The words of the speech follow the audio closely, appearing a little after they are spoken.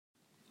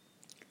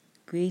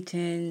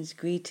Greetings,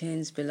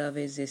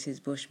 beloveds. This is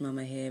Bush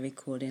Mama here,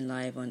 recording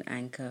live on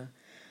Anchor.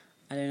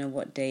 I don't know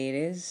what day it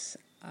is.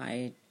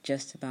 I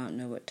just about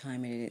know what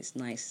time it is.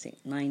 It's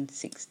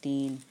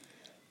 9:16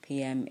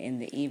 p.m. in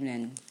the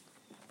evening.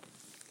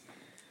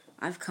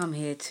 I've come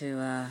here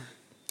to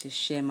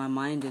share my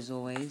mind as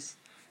always.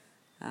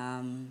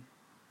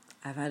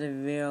 I've had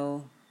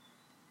a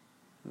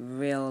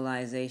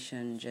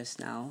realization just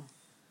now,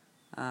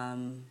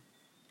 and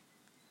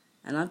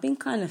I've been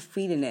kind of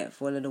feeling it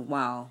for a little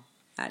while.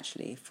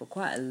 Actually, for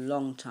quite a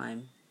long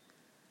time.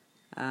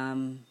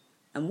 And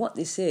what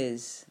this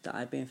is that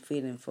I've been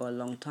feeling for a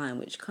long time,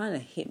 which kind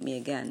of hit me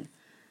again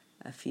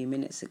a few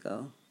minutes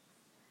ago,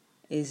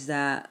 is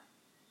that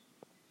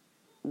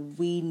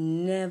we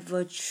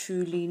never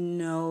truly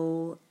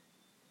know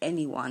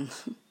anyone.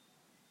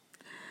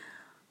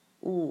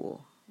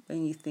 Ooh,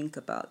 when you think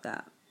about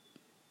that.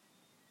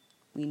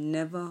 We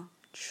never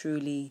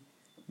truly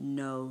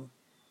know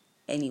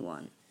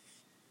anyone.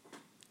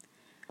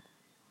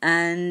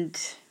 And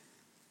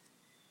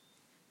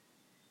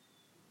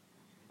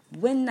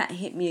when that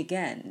hit me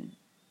again,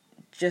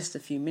 just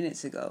a few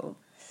minutes ago,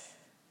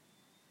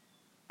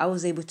 I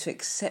was able to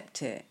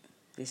accept it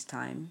this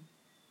time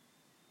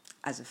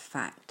as a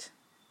fact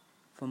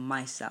for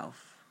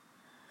myself.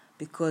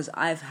 Because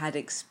I've had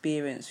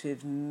experience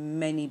with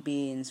many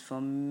beings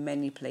from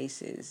many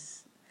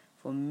places,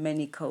 from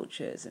many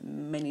cultures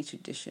and many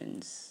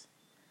traditions.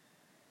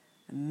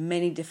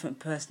 Many different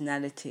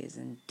personalities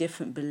and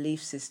different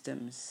belief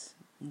systems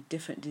and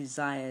different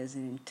desires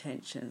and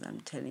intentions.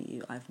 I'm telling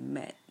you, I've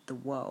met the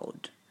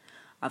world.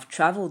 I've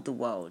traveled the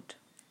world.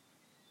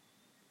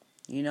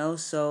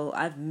 So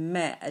I've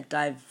met a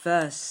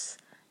diverse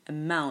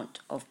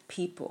amount of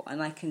people.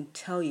 And I can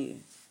tell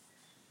you,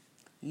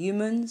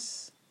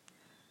 humans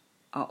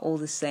are all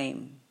the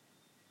same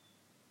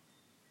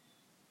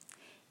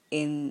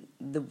in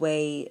the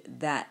way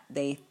that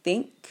they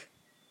think,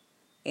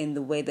 in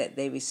the way that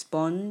they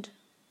respond,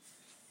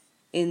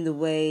 in the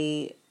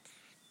way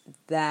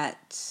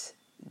that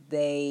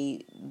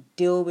they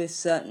deal with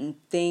certain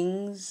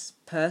things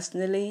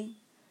personally,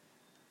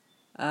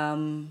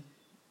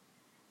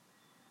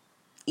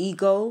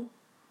 ego-based,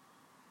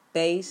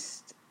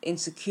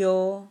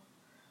 insecure,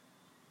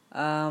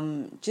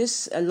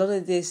 just a lot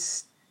of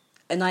this,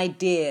 an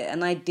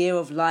idea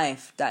of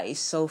life that is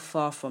so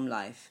far from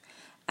life.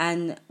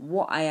 And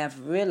what I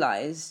have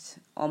realized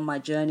on my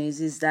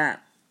journeys is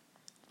that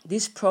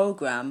this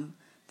program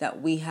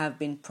that we have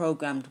been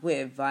programmed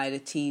with via the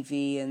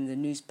TV and the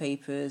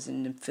newspapers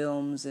and the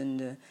films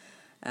and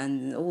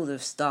all the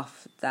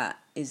stuff that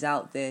is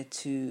out there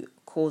to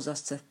cause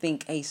us to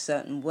think a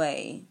certain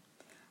way,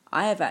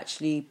 I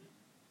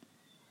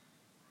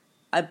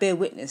bear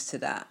witness to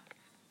that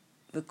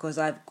because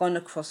I've gone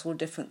across all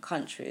different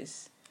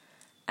countries,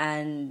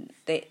 and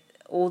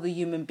all the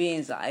human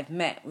beings that I've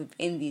met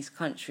within these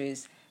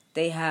countries,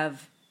 they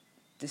have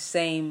the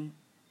same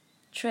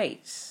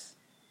traits.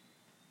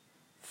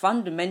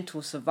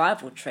 Fundamental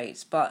survival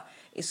traits, but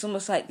it's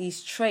almost like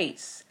these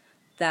traits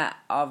that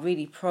are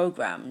really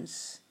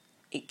programs,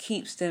 it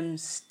keeps them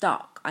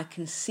stuck. I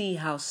can see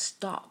how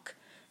stuck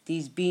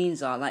these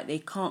beings are, like they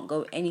can't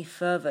go any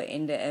further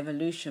in their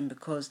evolution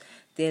because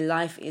their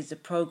life is the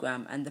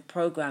program and the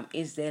program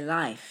is their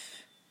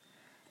life.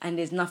 And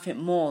there's nothing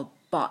more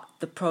but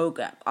the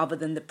program, other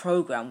than the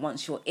program.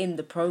 Once you're in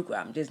the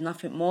program, there's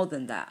nothing more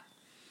than that.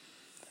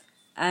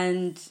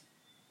 And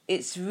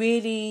it's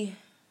really...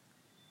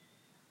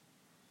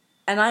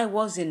 And I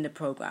was in the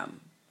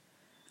program,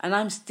 and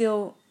I'm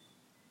still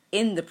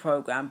in the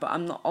program, but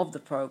I'm not of the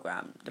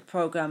program. The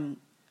program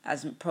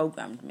hasn't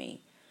programmed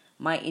me.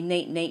 My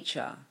innate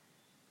nature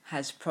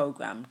has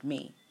programmed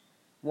me.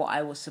 What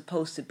I was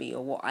supposed to be,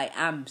 or what I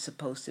am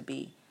supposed to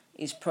be,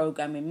 is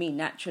programming me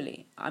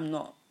naturally. I'm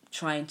not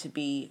trying to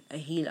be a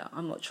healer.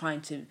 I'm not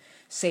trying to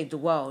save the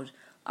world.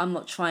 I'm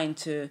not trying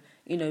to,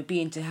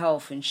 be into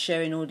health and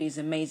sharing all these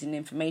amazing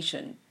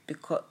information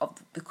because of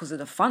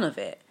the fun of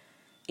it.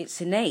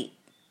 It's innate.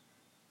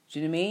 Do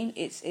you know what I mean?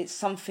 It's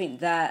something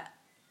that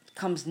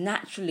comes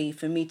naturally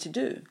for me to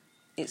do.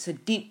 It's a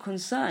deep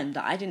concern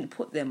that I didn't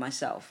put there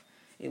myself.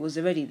 It was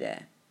already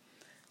there.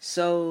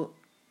 So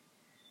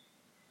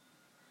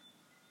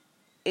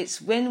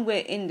it's when we're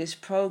in this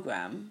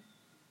program,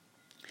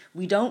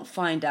 we don't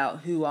find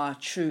out who our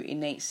true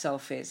innate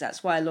self is.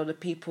 That's why a lot of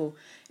people,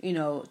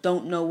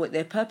 don't know what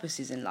their purpose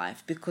is in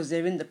life, because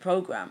they're in the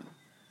program.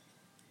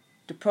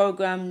 The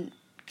program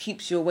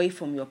keeps you away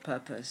from your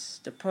purpose.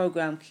 The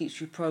program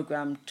keeps you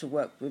programmed to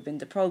work within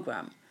the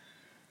program.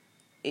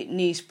 It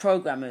needs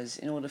programmers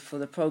in order for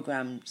the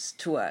programs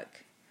to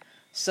work.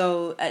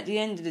 So at the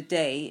end of the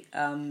day,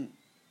 a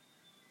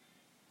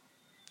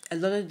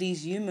lot of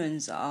these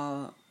humans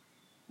are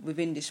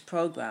within this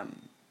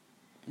program,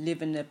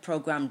 living a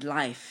programmed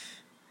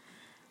life.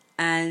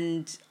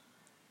 And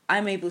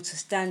I'm able to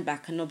stand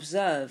back and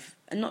observe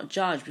and not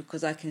judge,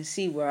 because I can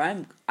see where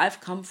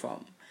I've come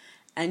from.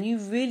 And you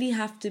really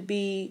have to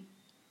be,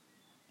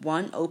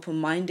 1,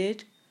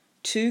 open-minded,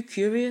 2,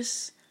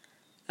 curious,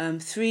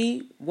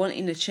 3,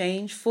 wanting a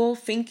change. 4,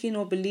 thinking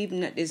or believing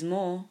that there's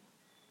more.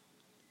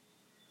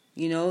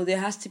 You know, there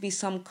has to be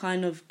some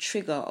kind of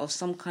trigger or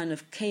some kind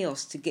of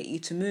chaos to get you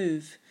to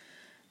move.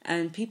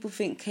 And people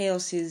think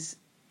chaos is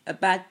a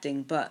bad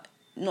thing, but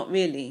not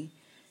really.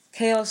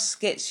 Chaos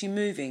gets you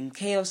moving.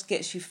 Chaos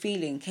gets you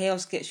feeling.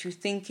 Chaos gets you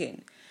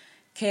thinking.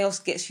 Chaos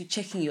gets you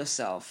checking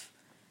yourself.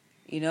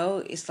 You know,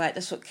 it's like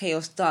that's what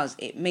chaos does.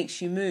 It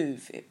makes you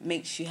move. It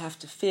makes you have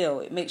to feel.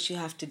 It makes you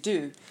have to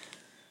do.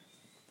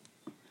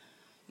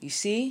 You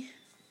see?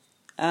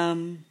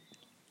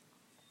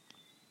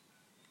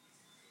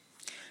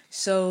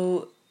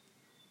 So,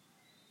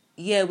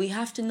 yeah, we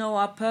have to know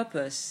our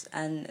purpose.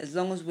 And as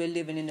long as we're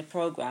living in the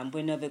program,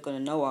 we're never going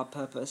to know our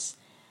purpose.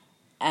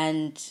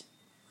 And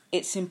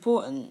it's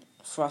important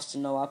for us to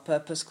know our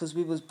purpose because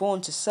we was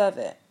born to serve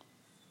it.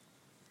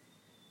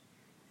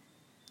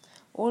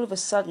 All of a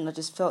sudden, I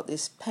just felt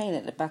this pain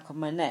at the back of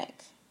my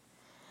neck.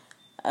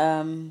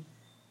 There's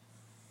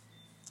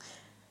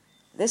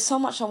so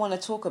much I want to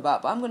talk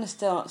about, but I'm going to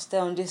stay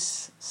on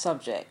this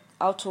subject.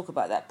 I'll talk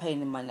about that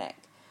pain in my neck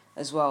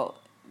as well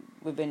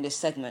within this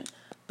segment.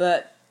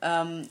 But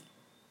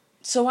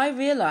so I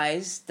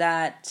realized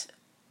that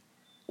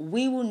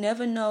we will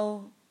never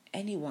know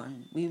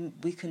anyone.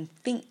 We can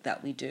think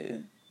that we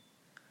do,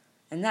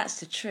 and that's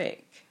the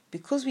trick.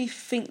 Because we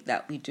think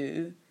that we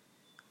do,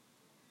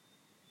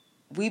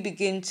 we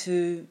begin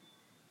to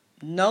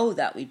know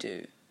that we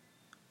do.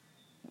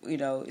 You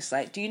know, it's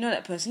like, do you know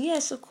that person?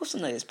 Yes, of course I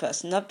know this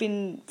person. I've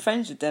been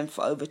friends with them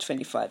for over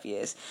 25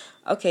 years.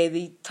 Okay,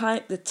 the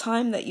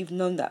time that you've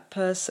known that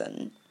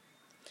person,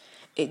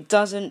 it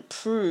doesn't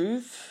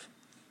prove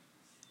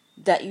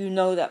that you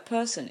know that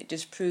person. It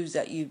just proves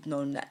that you've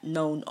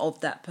known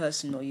of that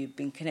person, or you've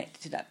been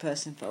connected to that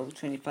person for over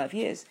 25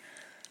 years.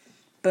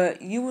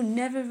 But you will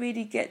never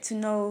really get to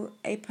know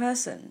a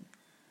person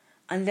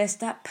unless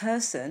that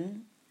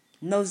person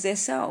knows their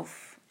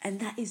self. And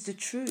that is the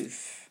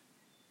truth.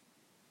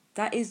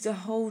 That is the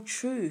whole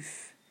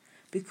truth.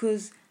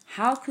 Because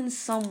how can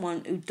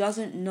someone who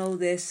doesn't know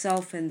their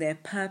self and their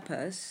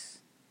purpose,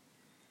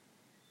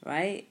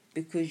 right?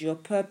 Because your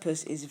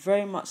purpose is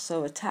very much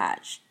so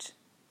attached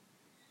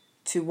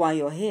to why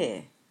you're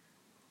here.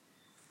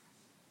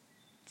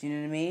 Do you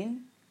know what I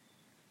mean?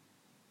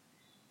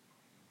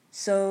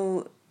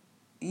 So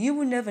you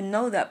will never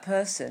know that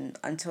person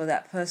until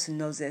that person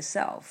knows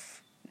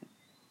themselves,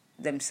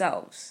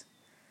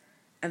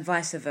 and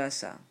vice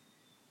versa.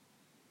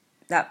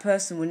 That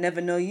person will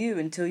never know you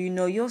until you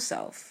know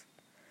yourself.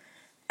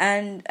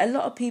 And a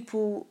lot of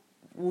people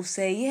will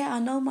say, yeah, I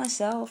know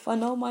myself, I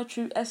know my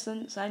true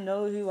essence, I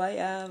know who I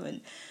am.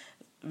 And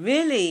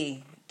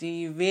really, do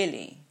you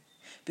really?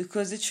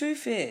 Because the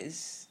truth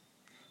is,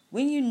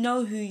 when you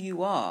know who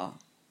you are,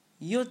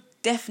 you're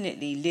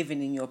definitely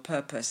living in your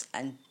purpose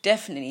and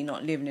definitely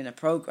not living in a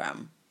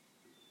program.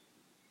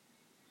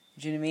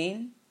 Do you know what I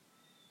mean?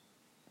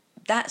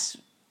 That's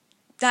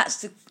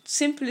the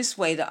simplest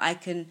way that I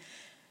can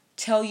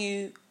tell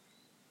you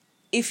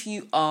if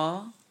you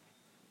are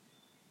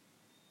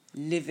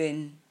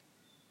living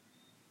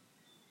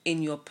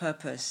in your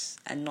purpose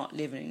and not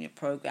living in your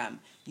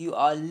program. You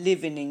are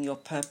living in your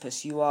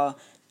purpose. You are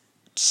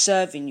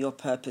serving your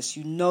purpose.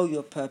 You know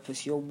your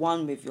purpose. You're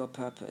one with your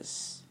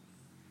purpose.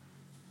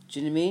 Do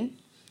you know what I mean?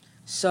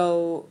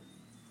 So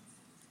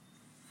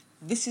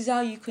this is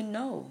how you can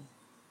know.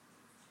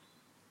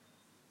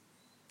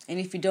 And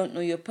if you don't know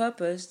your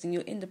purpose, then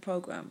you're in the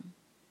program.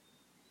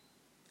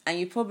 And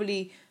you're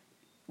probably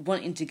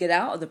wanting to get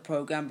out of the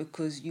program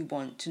because you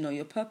want to know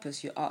your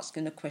purpose. You're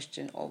asking the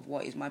question of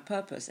what is my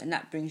purpose? And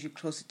that brings you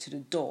closer to the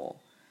door.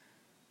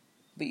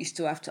 But you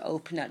still have to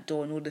open that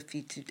door in order for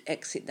you to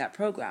exit that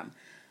program.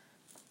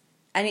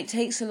 And it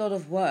takes a lot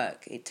of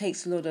work. It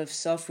takes a lot of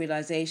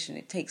self-realization.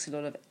 It takes a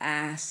lot of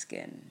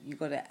asking. You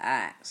got to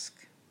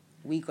ask.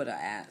 We got to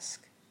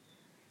ask.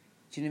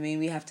 Do you know what I mean?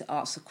 We have to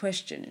ask a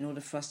question in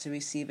order for us to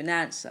receive an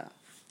answer.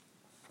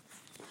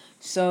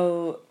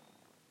 So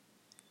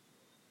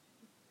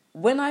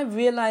when I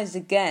realized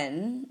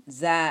again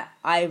that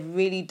I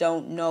really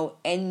don't know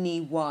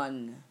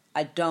anyone,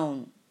 I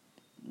don't.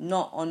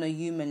 Not on a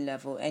human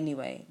level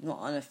anyway. Not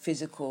on a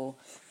physical,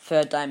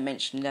 third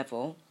dimension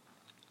level.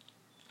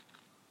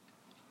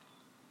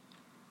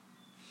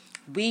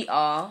 We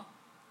are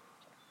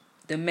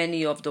the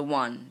many of the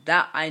one.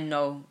 That I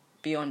know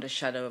beyond a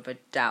shadow of a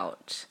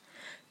doubt.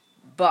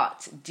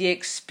 But the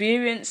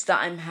experience that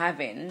I'm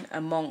having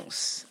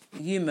amongst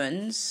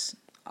humans,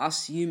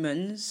 us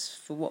humans,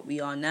 for what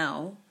we are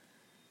now,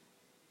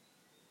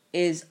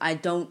 is I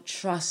don't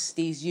trust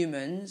these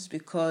humans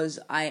because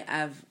I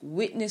have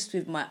witnessed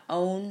with my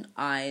own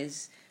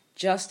eyes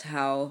just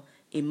how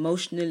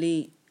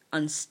emotionally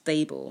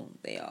unstable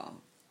they are.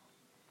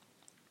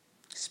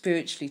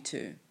 Spiritually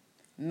too.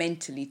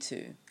 Mentally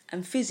too,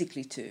 and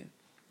physically too.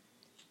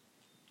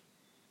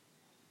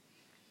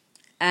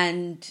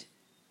 And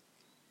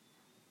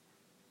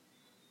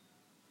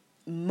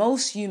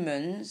most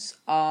humans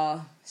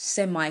are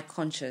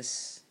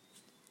semi-conscious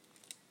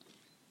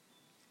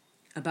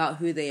about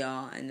who they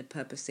are and the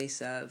purpose they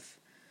serve.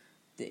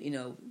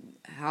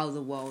 how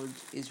the world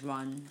is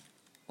run,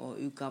 or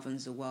who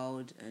governs the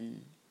world,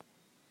 and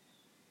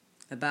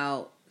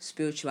about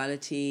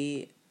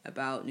spirituality,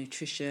 about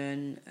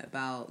nutrition,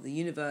 about the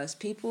universe.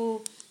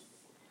 People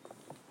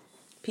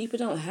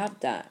don't have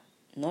that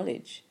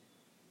knowledge.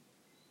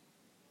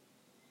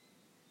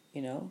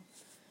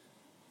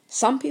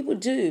 Some people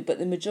do, but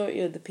the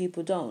majority of the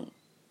people don't.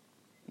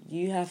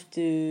 You have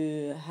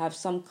to have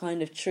some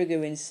kind of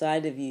trigger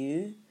inside of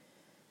you,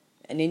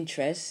 an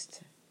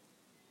interest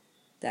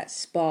that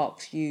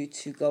sparks you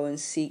to go and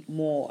seek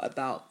more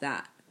about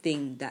that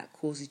thing that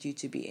causes you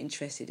to be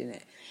interested in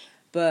it.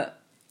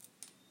 But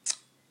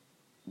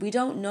we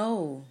don't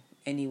know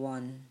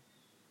anyone.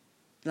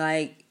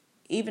 Like,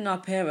 even our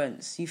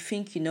parents, you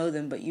think you know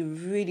them, but you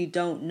really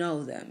don't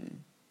know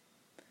them.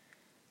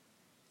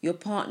 Your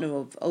partner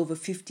of over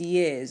 50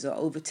 years or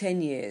over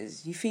 10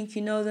 years, you think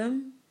you know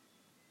them?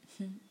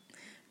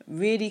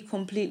 Really,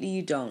 completely,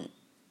 you don't.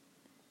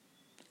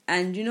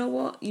 And you know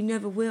what? You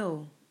never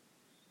will.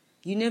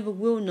 You never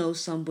will know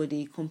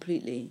somebody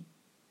completely.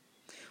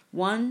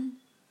 One,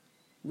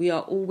 we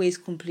are always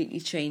completely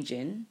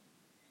changing.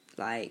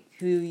 Like,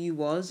 who you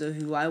was or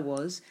who I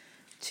was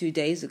 2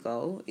 days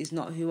ago is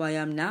not who I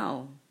am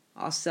now.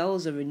 Our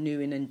cells are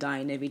renewing and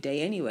dying every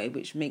day anyway,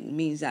 which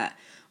means that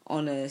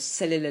on a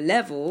cellular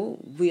level,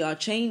 we are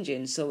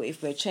changing. So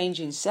if we're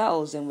changing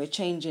cells and we're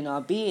changing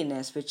our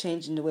beingness, we're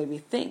changing the way we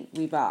think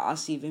without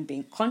us even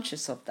being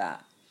conscious of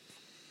that.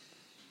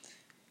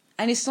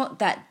 And it's not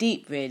that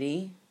deep,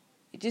 really.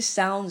 It just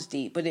sounds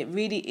deep, but it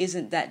really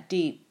isn't that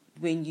deep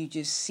when you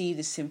just see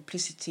the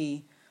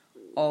simplicity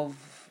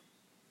of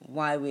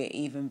why we're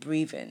even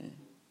breathing.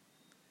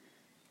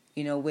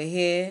 We're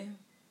here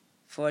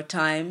for a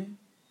time.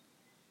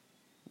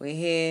 We're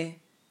here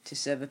to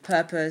serve a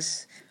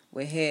purpose.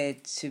 We're here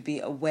to be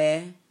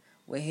aware.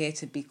 We're here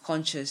to be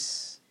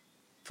conscious,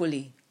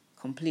 fully,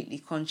 completely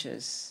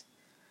conscious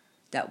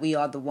that we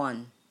are the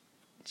one.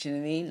 Do you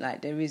know what I mean?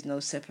 Like, there is no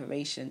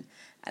separation.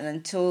 And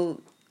until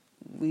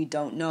we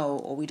don't know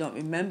or we don't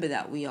remember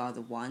that we are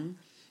the one,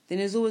 then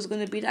there's always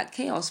going to be that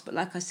chaos. But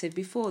like I said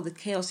before, the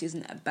chaos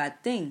isn't a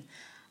bad thing.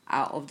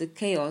 Out of the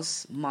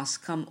chaos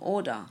must come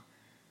order.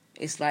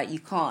 It's like you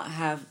can't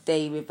have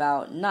day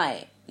without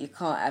night. You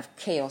can't have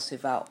chaos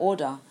without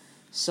order.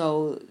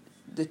 So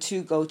the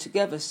two go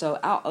together. So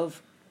out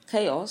of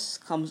chaos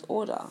comes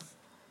order.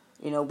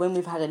 When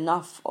we've had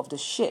enough of the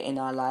shit in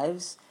our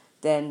lives,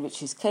 then,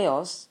 which is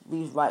chaos,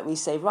 we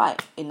say,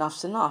 right,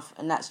 enough's enough.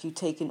 And that's you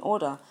taking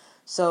order.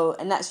 So,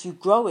 and that's you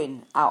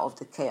growing out of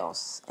the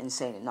chaos and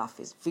saying enough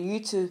is. For you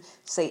to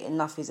say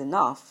enough is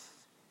enough,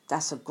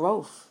 that's a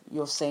growth.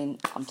 You're saying,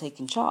 I'm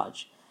taking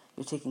charge.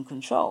 You're taking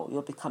control.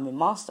 You're becoming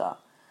master,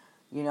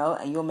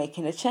 and you're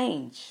making a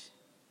change.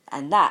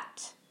 And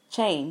that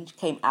change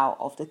came out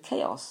of the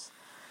chaos.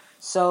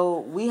 So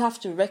we have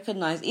to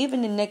recognize,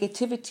 even in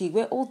negativity,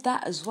 we're all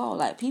that as well.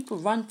 Like, people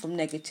run from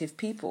negative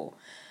people.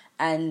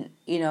 And,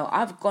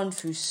 I've gone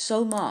through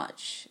so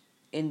much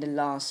in the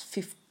last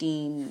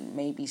 15,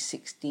 maybe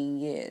 16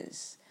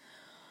 years,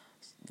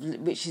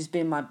 which has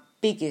been my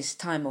biggest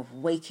time of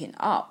waking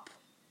up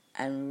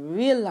and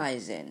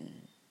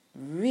realizing,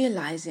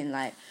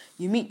 like,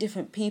 you meet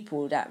different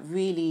people that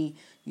really,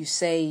 you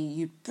say,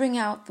 you bring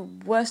out the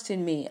worst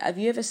in me. Have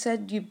you ever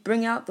said you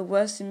bring out the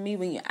worst in me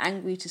when you're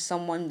angry to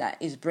someone that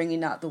is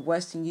bringing out the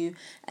worst in you,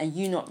 and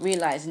you not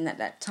realizing at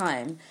that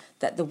time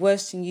that the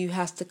worst in you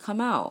has to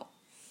come out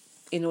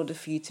in order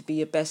for you to be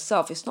your best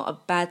self? It's not a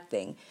bad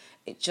thing.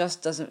 It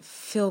just doesn't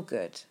feel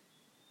good.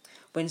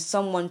 When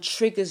someone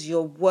triggers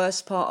your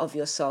worst part of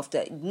yourself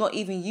that not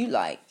even you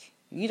like,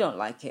 you don't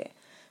like it,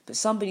 but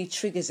somebody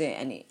triggers it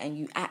and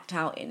you act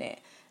out in it,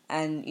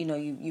 and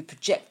you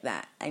project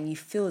that and you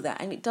feel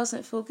that, and it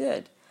doesn't feel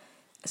good.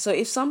 So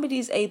if somebody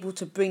is able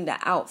to bring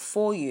that out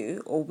for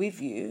you or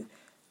with you,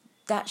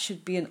 that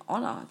should be an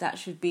honor. That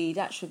should be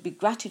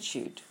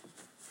gratitude.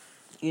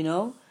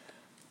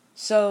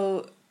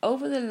 So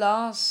over the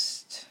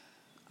last,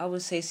 I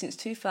would say since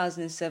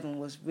 2007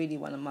 was really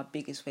one of my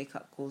biggest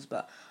wake-up calls,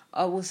 but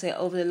I will say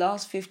over the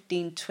last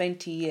 15,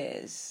 20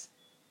 years,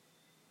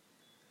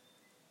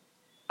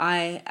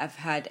 I have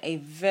had a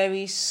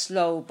very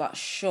slow but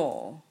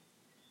sure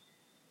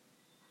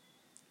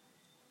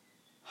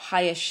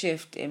higher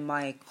shift in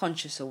my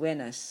conscious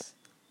awareness.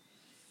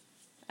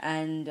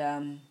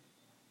 And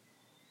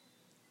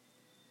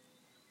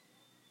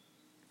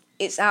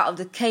it's out of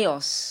the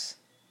chaos.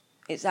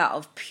 It's out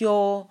of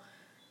pure,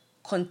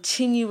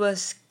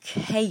 continuous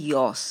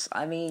chaos.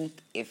 I mean,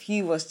 if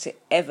you was to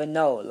ever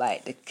know,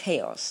 like, the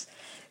chaos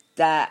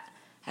that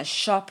has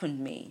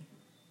sharpened me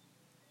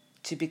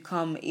to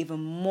become even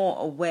more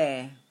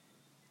aware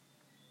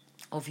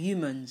of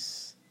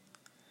humans,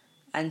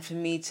 and for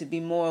me to be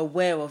more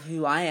aware of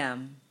who I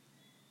am.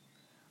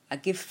 I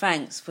give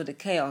thanks for the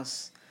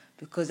chaos,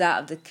 because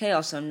out of the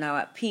chaos I'm now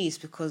at peace,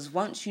 because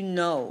once you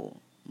know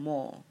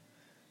more,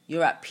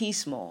 you're at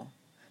peace more.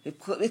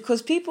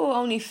 Because people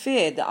only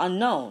fear the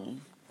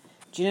unknown.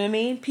 Do you know what I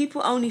mean?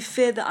 People only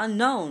fear the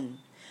unknown.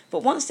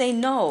 But once they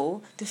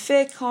know, the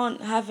fear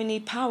can't have any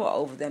power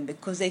over them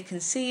because they can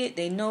see it,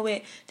 they know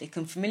it, they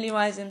can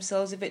familiarize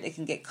themselves with it, they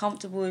can get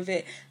comfortable with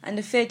it, and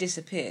the fear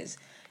disappears.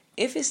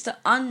 If it's the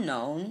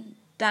unknown,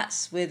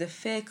 that's where the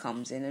fear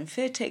comes in, and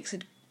fear takes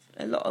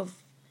a lot of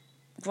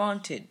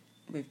granted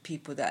with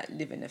people that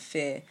live in a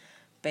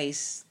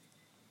fear-based,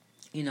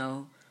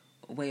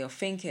 way of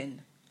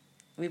thinking.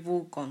 We've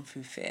all gone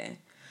through fear.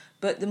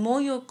 But the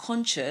more you're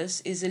conscious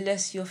is the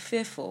less you're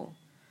fearful.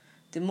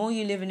 The more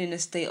you're living in a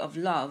state of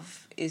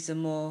love is the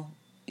more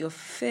you're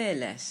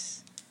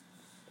fearless.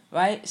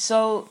 Right?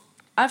 So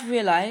I've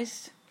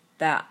realized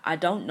that I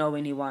don't know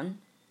anyone.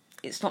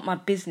 It's not my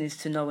business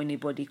to know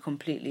anybody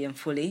completely and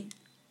fully.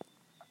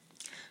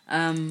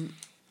 I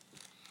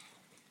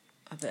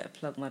better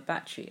plug my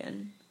battery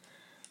in.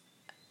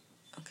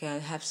 Okay, I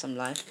have some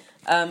life.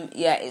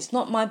 It's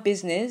not my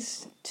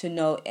business to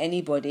know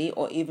anybody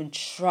or even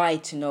try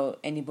to know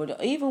anybody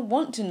or even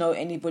want to know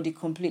anybody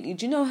completely.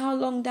 Do you know how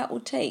long that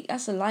will take?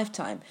 That's a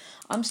lifetime.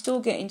 I'm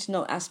still getting to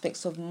know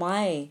aspects of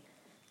my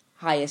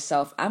higher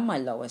self and my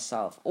lower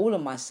self, all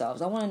of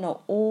myself. I want to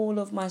know all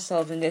of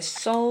myself, and there's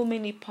so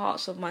many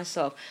parts of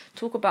myself.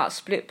 Talk about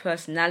split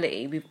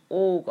personality. We've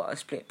all got a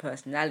split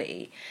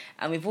personality,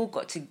 and we've all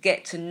got to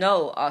get to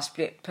know our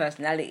split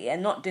personality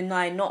and not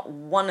deny not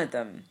one of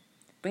them.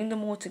 Bring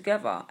them all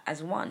together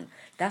as one.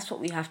 That's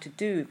what we have to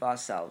do with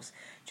ourselves.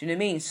 Do you know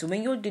what I mean? So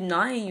when you're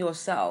denying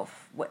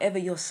yourself, whatever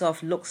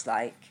yourself looks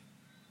like,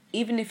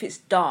 even if it's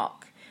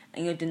dark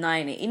and you're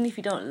denying it, even if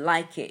you don't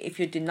like it, if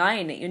you're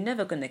denying it, you're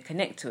never going to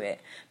connect to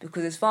it.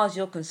 Because as far as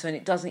you're concerned,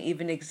 it doesn't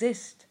even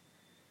exist.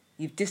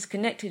 You've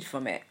disconnected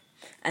from it.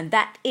 And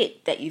that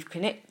it that you've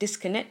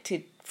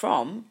disconnected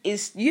from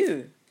is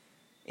you.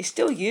 It's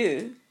still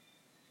you.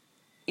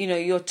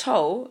 Your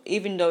toe,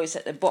 even though it's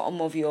at the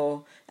bottom of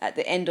at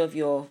the end of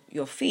your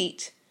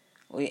feet,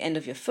 or the end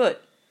of your foot,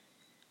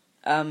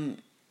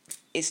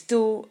 it's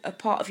still a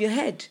part of your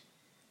head.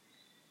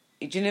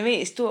 Do you know what I mean?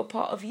 It's still a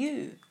part of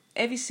you.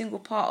 Every single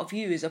part of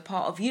you is a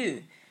part of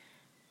you.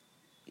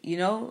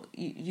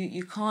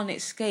 You can't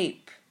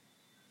escape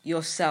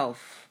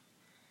yourself.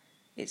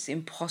 It's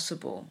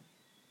impossible.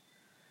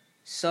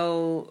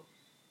 So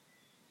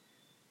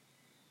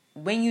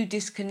when you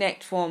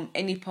disconnect from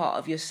any part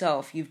of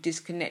yourself, you've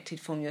disconnected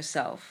from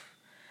yourself.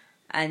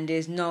 And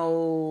there's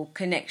no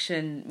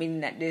connection, meaning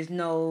that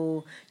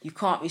you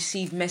can't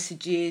receive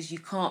messages, there's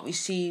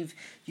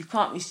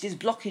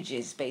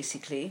blockages,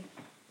 basically.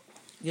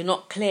 You're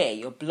not clear,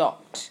 you're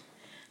blocked.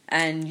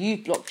 And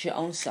you've blocked your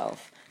own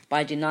self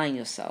by denying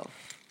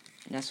yourself.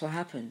 And that's what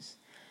happens.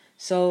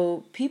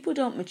 So people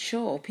don't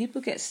mature, people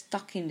get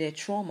stuck in their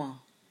trauma.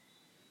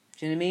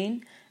 Do you know what I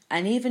mean?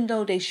 And even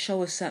though they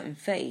show a certain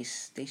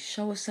face,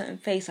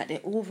 like they're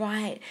all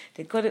right,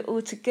 they got it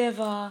all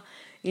together,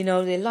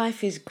 their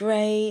life is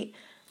great.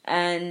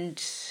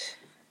 And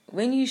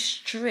when you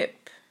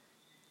strip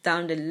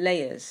down the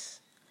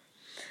layers,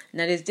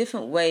 now there's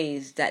different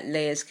ways that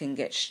layers can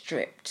get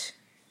stripped.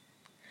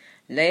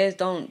 Layers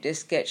don't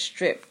just get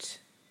stripped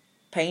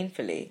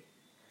painfully.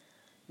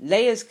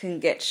 Layers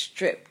can get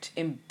stripped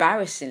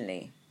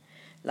embarrassingly.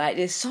 Like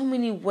there's so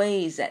many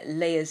ways that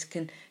layers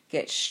can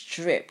get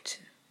stripped.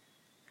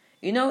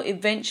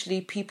 Eventually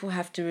people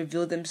have to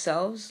reveal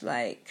themselves.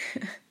 Like,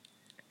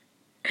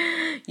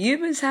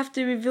 humans have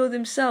to reveal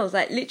themselves.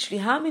 Like, literally,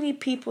 how many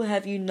people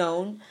have you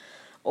known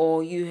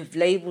or you have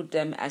labelled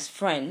them as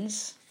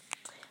friends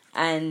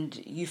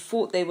and you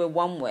thought they were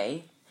one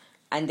way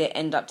and they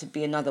end up to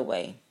be another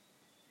way?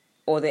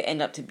 Or they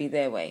end up to be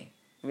their way,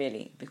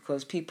 really.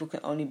 Because people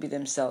can only be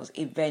themselves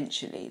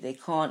eventually. They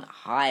can't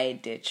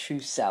hide their true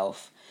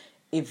self.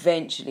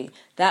 Eventually.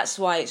 That's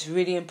why it's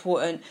really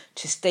important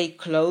to stay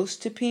close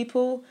to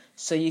people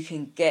so you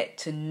can get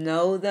to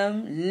know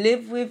them,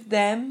 live with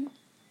them.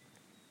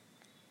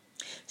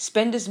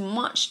 Spend as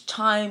much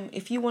time.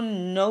 If you want to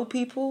know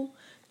people,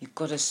 you've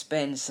got to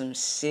spend some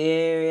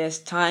serious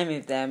time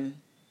with them.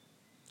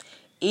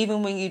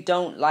 Even when you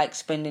don't like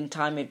spending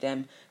time with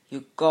them,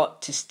 you've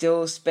got to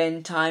still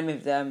spend time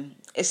with them.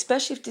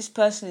 Especially if this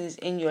person is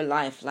in your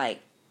life,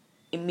 like,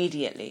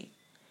 immediately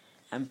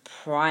and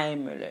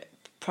primarily,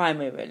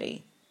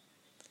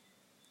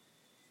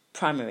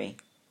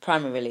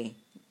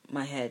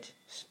 my head.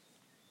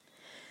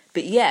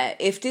 But yeah,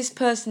 if this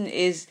person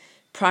is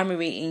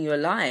primary in your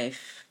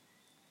life,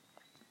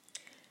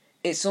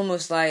 it's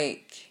almost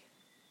like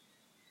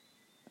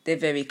they're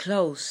very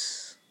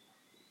close.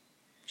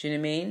 Do you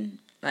know what I mean?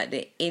 Like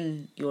they're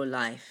in your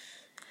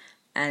life.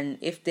 And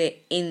if they're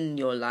in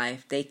your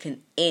life, they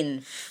can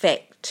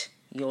infect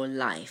your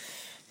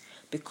life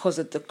because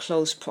of the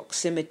close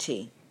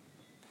proximity.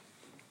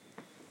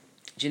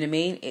 Do you know what I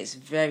mean? It's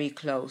very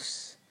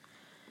close.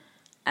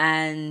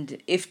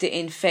 And if the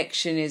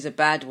infection is a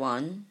bad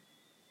one,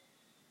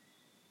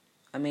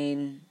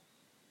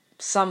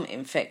 some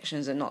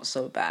infections are not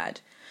so bad.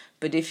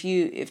 But if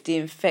the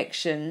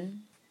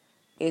infection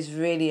is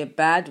really a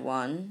bad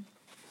one,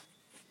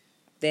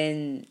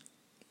 then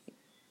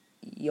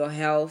your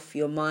health,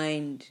 your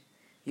mind,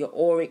 your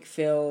auric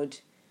field,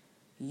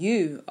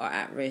 you are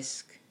at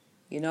risk.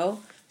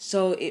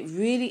 So it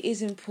really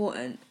is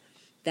important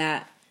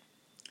that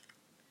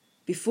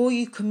before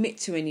you commit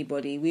to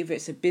anybody, whether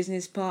it's a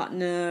business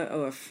partner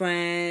or a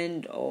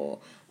friend or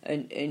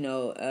even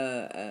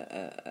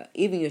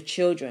your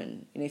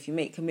children, if you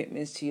make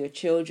commitments to your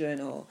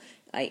children or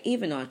like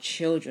even our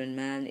children,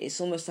 man,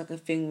 it's almost like a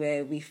thing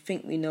where we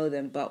think we know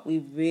them, but we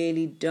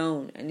really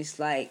don't. And it's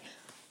like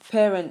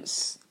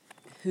parents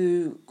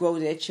who grow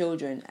their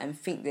children and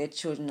think their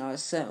children are a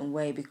certain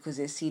way because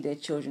they see their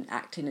children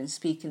acting and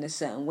speaking a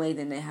certain way,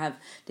 then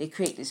they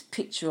create this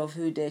picture of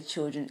who their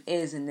children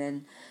is, and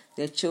then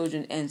their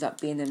children ends up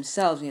being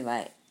themselves, and you're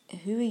like,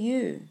 who are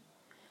you?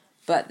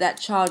 But that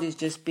child is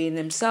just being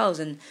themselves,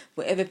 and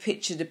whatever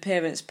picture the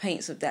parents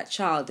paints of that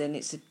child, then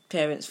it's the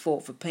parents'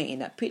 fault for painting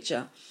that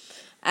picture.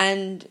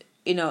 And,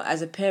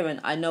 as a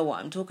parent, I know what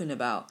I'm talking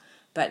about.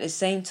 But at the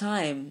same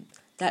time,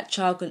 that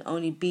child can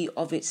only be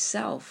of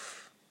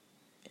itself.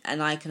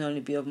 And I can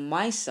only be of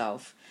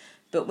myself.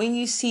 But when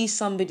you see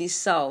somebody's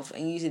self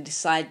and you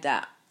decide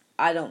that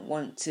I don't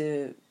want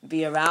to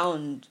be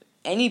around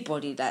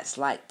anybody that's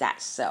like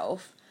that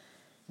self,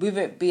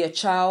 whether it be a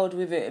child,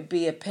 whether it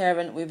be a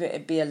parent, whether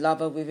it be a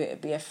lover, whether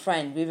it be a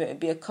friend, whether it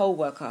be a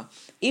co-worker,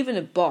 even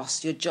a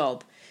boss, your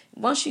job.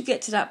 Once you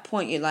get to that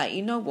point, you're like,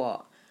 you know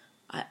what?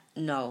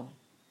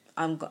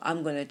 I'm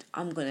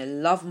gonna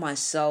love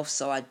myself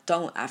so I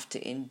don't have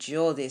to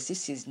endure this.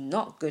 This is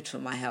not good for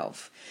my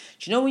health.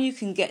 Do you know when you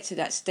can get to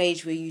that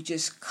stage where you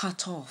just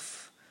cut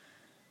off?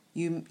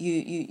 You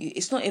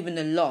it's not even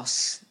a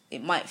loss.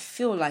 It might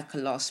feel like a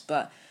loss,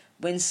 but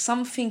when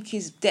something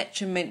is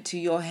detriment to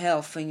your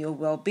health and your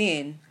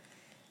well-being,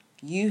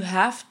 you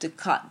have to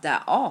cut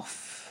that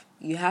off.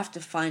 You have to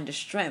find the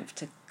strength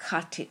to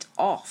cut it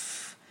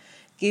off,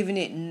 giving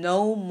it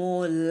no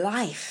more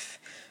life.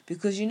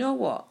 Because you know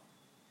what?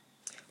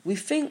 We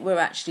think we're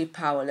actually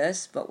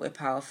powerless, but we're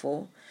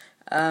powerful.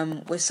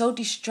 We're so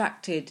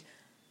distracted.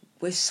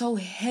 We're so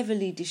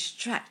heavily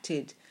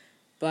distracted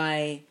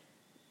by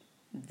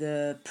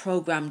the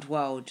programmed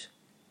world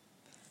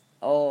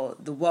or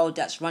the world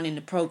that's running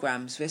the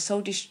programs. We're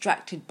so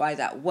distracted by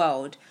that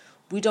world,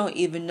 we don't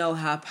even know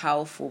how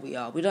powerful we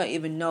are. We don't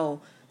even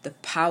know the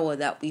power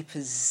that we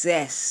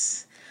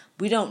possess.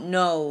 We don't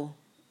know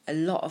a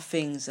lot of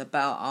things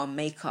about our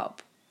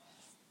makeup.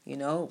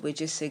 We're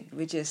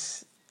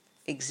just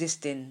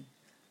existing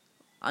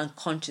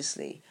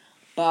unconsciously.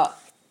 But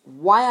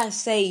why I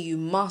say you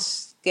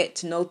must get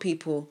to know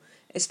people,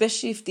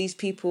 especially if these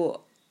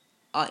people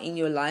are in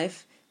your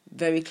life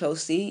very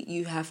closely,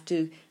 you have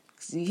to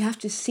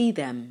see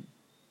them.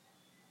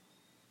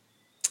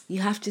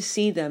 You have to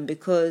see them,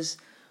 because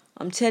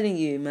I'm telling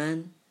you,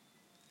 man,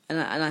 and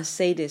I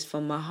say this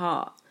from my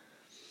heart.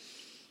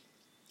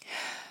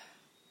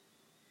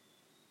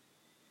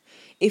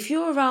 If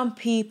you're around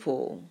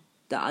people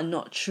that are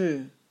not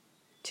true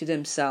to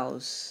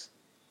themselves,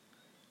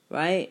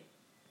 right?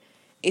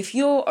 If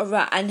you're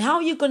around, and how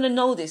are you going to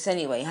know this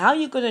anyway? How are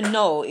you going to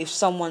know if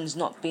someone's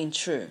not being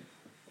true?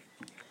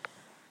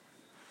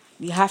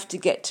 You have to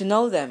get to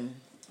know them.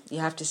 You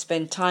have to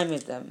spend time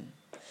with them.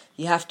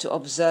 You have to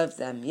observe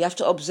them. You have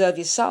to observe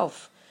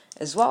yourself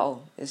as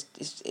well.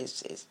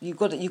 You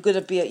got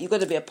to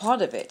be a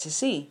part of it to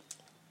see.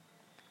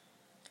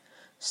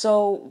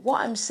 So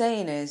what I'm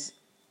saying is,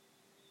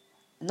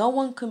 no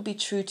one can be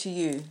true to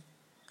you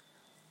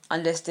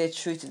unless they're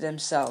true to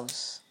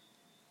themselves.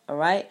 All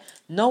right?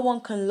 No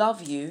one can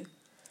love you.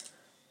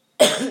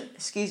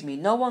 Excuse me.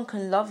 No one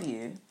can love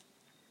you.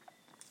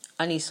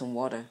 I need some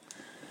water.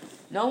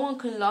 No one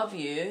can love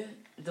you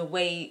the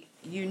way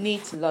you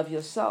need to love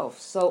yourself.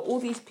 So all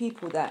these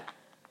people that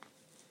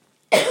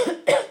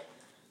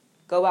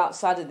go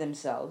outside of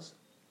themselves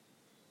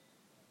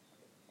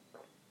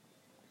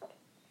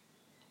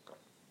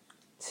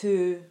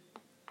to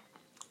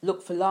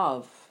look for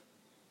love,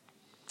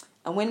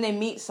 and when they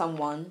meet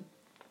someone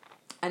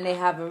and they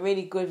have a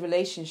really good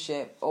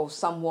relationship or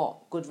somewhat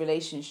good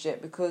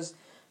relationship, because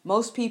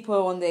most people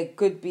are on their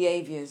good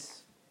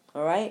behaviors,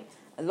 all right?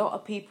 A lot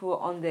of people are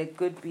on their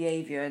good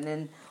behavior, and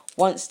then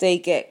once they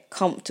get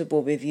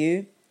comfortable with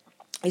you,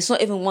 it's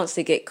not even once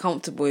they get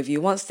comfortable with you,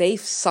 once they've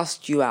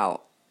sussed you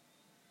out,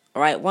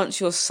 all right?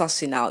 Once you're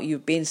sussing out,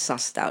 you've been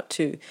sussed out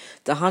too.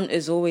 The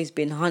hunter's always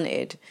been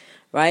hunted,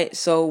 right?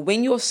 So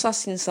when you're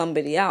sussing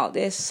somebody out,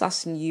 they're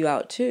sussing you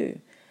out too.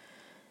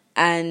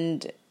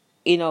 And,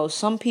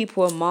 some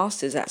people are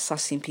masters at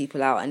sussing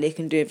people out, and they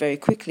can do it very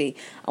quickly.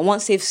 And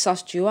once they've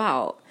sussed you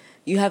out,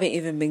 you haven't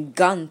even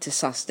begun to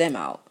suss them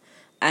out.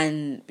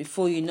 And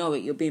before you know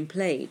it, you're being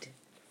played.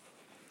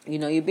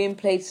 You're being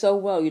played so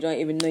well, you don't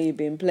even know you're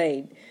being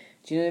played.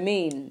 Do you know what I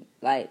mean?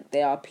 Like,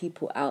 there are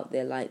people out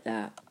there like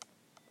that.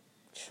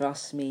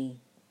 Trust me.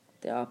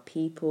 There are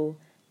people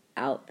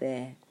out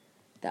there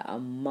that are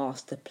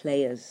master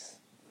players.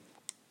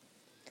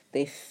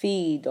 They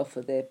feed off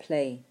of their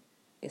play.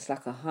 It's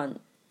like a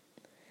hunt.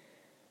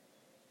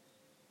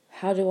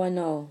 How do I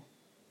know?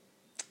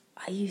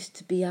 I used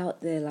to be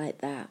out there like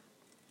that.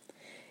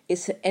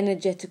 It's an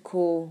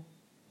energetical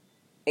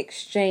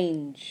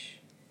exchange.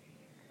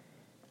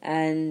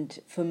 And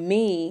for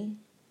me,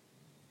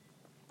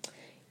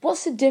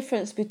 What's the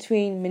difference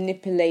between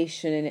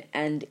manipulation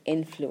and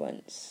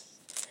influence?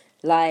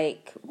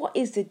 Like, what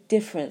is the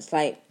difference?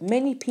 Like,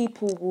 many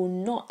people will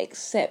not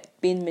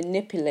accept being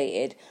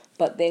manipulated,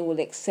 but they will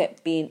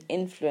accept being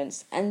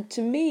influenced. And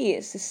to me,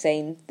 it's the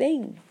same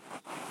thing.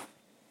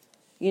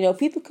 You know,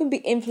 people can be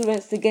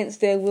influenced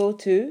against their will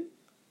too.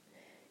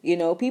 You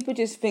know, people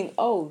just think,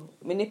 oh,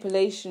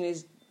 manipulation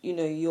is, you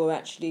know, you're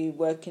actually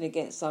working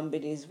against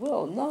somebody's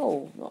will.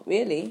 No, not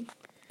really.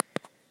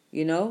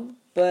 You know,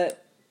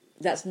 but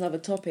that's another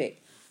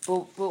topic.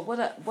 But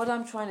what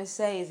I'm trying to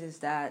say is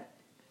that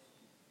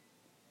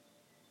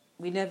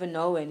we never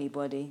know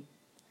anybody.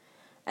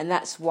 And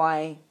that's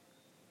why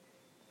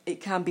it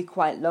can be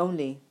quite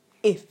lonely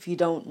if you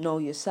don't know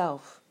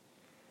yourself.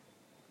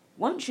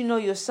 Once you know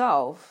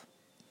yourself,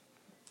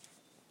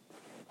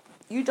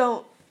 you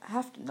don't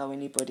have to know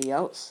anybody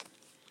else.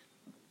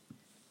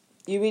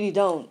 You really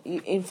don't.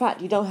 In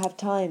fact, you don't have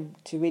time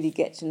to really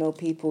get to know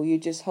people. You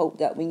just hope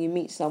that when you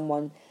meet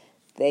someone,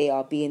 they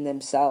are being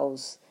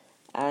themselves,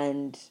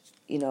 and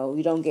you know,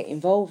 you don't get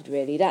involved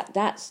really.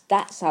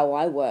 That's how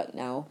I work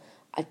now.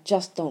 I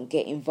just don't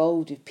get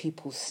involved with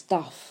people's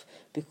stuff,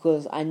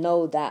 because I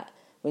know that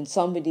when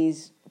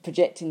somebody's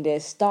projecting their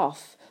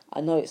stuff,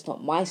 I know it's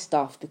not my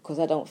stuff, because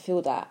I don't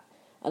feel that.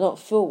 I don't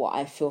feel what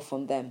I feel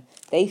from them.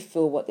 They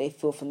feel what they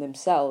feel from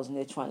themselves, and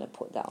they're trying to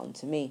put that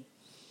onto me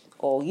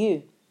or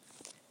you.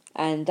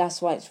 And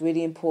that's why it's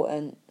really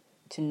important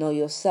to know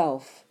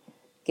yourself.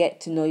 Get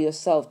to know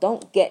yourself.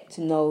 Don't get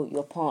to know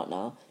your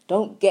partner.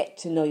 Don't get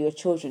to know your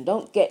children.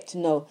 Don't get to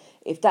know,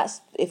 if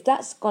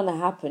that's gonna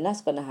happen,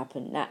 that's gonna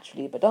happen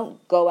naturally. But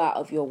don't go out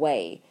of your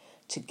way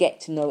to get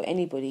to know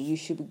anybody. You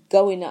should be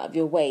going out of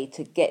your way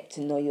to get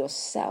to know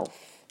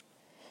yourself,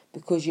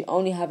 because you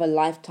only have a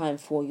lifetime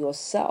for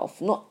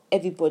yourself, not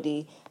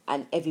everybody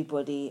and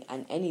anybody.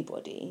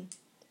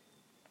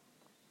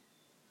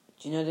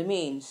 Do you know what I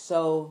mean?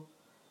 So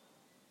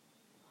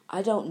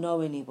I don't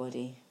know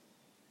anybody.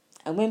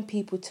 And when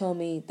people tell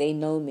me they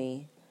know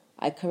me,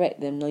 I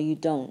correct them. No, you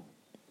don't.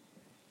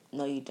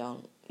 No, you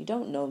don't. You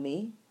don't know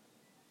me.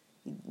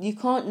 You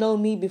can't know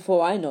me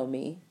before I know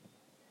me.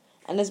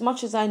 And as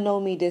much as I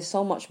know me, there's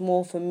so much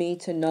more for me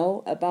to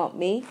know about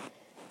me.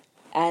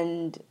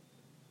 And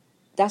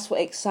that's what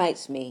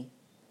excites me.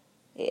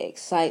 It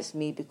excites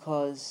me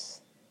because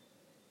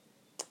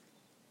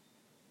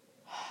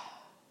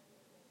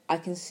I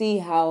can see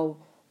how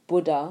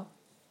Buddha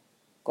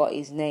got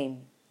his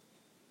name.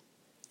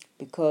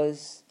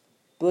 Because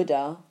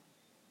Buddha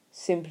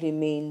simply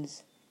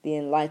means the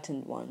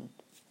enlightened one.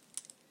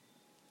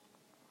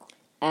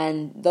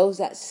 And those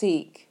that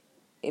seek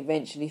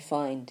eventually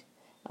find.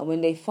 And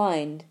when they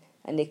find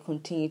and they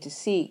continue to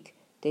seek,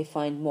 they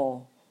find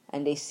more.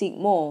 And they seek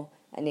more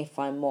and they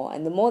find more.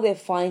 And the more they're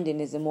finding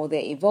is the more they're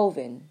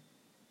evolving.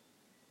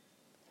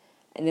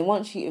 And then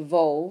once you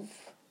evolve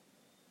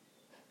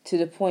to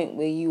the point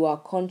where you are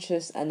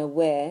conscious and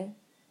aware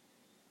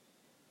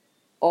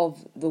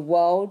of the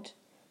world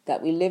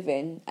that we live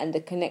in and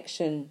the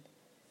connection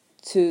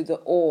to the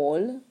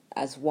all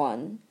as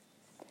one,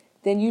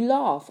 then you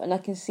laugh. And I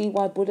can see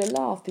why Buddha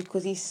laughed,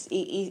 because he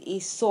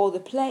saw the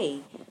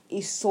play,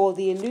 he saw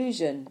the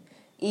illusion,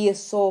 he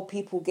saw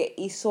people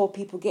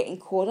getting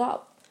caught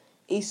up,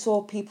 he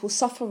saw people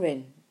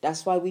suffering.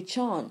 That's why we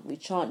chant Nam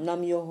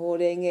Myoho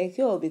Renge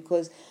Kyo,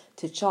 because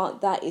to chant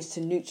that is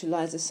to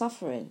neutralize the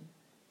suffering.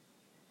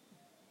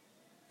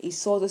 He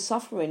saw the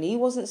suffering. He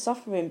wasn't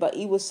suffering, but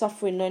he was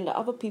suffering knowing that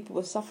other people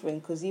were suffering,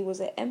 because he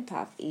was an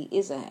empath. He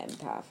is an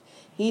empath.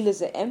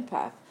 Healer's an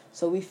empath.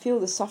 So we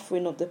feel the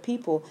suffering of the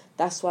people.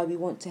 That's why we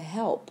want to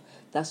help.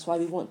 That's why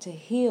we want to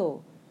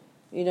heal.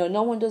 You know,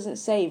 no one doesn't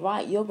say,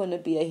 right, you're going to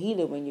be a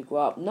healer when you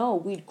grow up. No,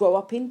 we grow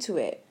up into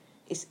it.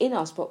 It's in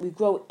us, but we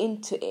grow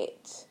into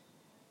it.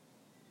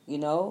 You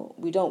know,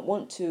 we don't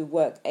want to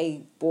work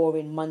a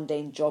boring,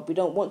 mundane job. We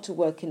don't want to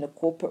work in the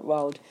corporate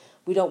world.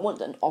 We don't want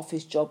an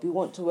office job. We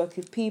want to work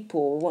with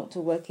people. We want to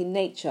work in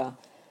nature.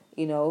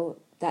 You know,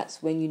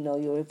 that's when you know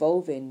you're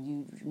evolving.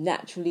 You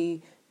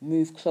naturally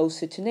move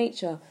closer to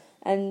nature.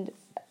 And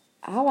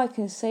how I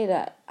can say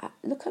that,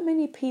 look how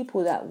many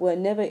people that were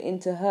never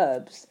into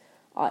herbs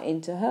are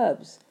into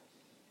herbs.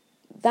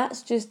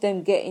 That's just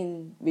them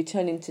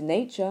returning to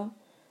nature.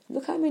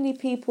 Look how many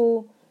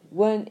people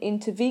weren't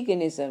into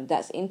veganism.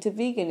 That's into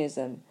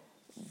veganism.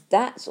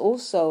 That's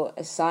also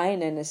a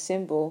sign and a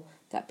symbol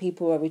that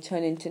people are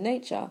returning to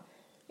nature.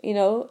 You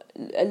know,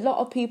 a lot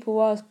of people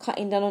are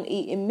cutting down on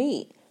eating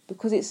meat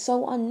because it's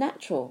so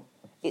unnatural.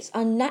 It's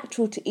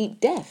unnatural to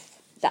eat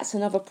death. That's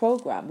another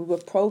program. We were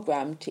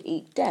programmed to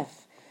eat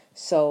death,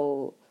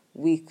 so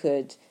we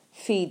could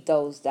feed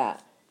those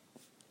that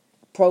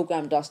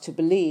programmed us to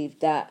believe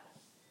that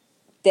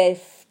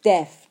dead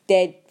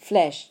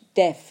flesh,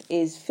 death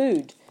is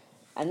food.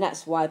 And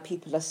that's why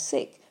people are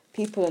sick.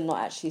 People are not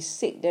actually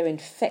sick, they're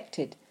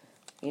infected.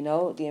 You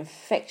know, the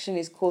infection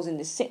is causing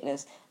the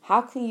sickness.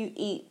 How can you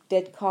eat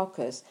dead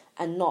carcass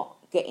and not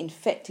get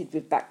infected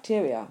with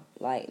bacteria,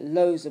 like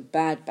loads of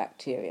bad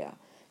bacteria?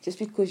 Just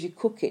because you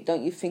cook it,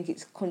 don't you think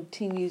it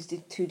continues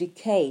to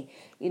decay?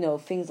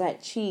 Things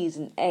like cheese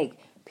and egg.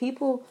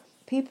 People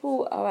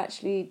are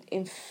actually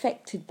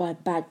infected by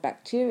bad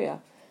bacteria.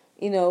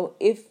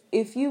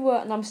 If you were,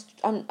 and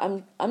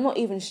I'm not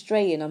even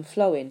straying, I'm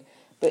flowing.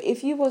 But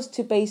if you was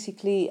to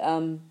basically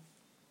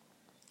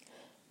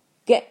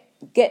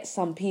get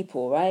some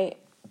people, right,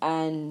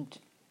 and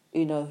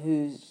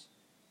who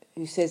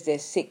says they're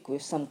sick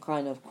with some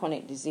kind of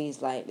chronic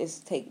disease, like let's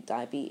take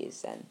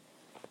diabetes then,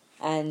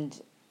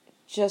 and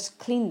just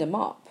clean them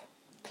up.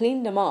 Do you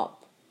know what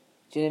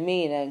I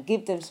mean? And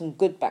give them some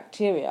good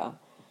bacteria.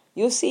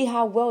 You'll see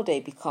how well they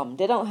become.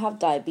 They don't have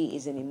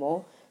diabetes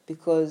anymore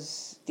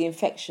because the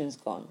infection's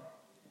gone,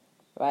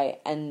 right?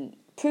 And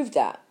prove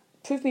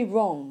me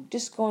wrong.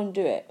 Just go and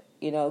do it.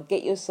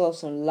 Get yourself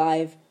some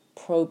live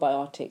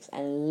probiotics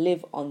and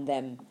live on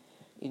them.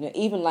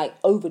 Even like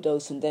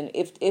overdose, and then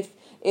if the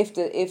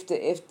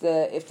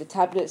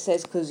tablet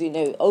says, because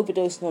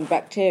overdosing on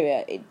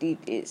bacteria,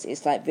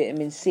 it's like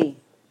vitamin C,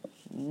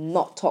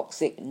 not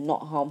toxic,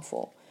 not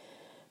harmful.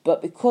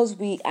 But because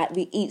we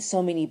eat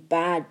so many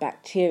bad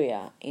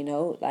bacteria,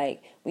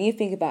 like when you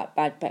think about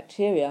bad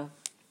bacteria,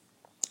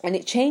 and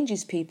it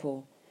changes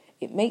people.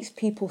 It makes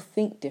people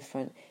think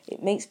different.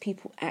 It makes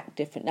people act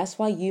different. That's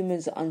why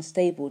humans are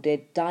unstable.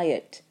 Their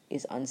diet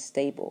is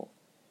unstable.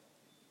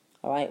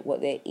 All right, what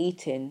they're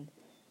eating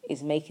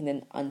is making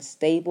them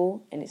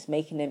unstable, and it's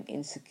making them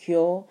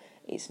insecure.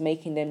 It's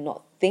making them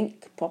not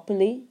think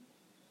properly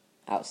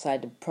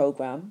outside the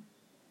program.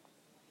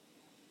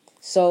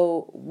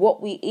 So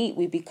what we eat,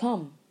 we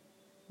become,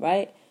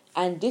 right?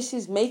 And this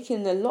is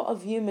making a lot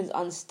of humans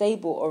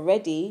unstable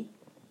already,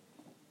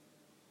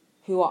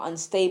 who are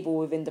unstable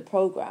within the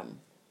program.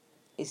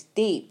 It's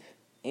deep.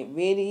 It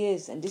really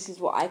is. And this is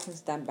what I can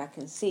stand back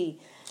and see.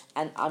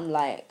 And I'm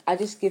like, I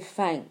just give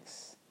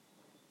thanks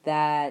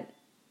that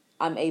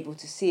I'm able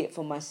to see it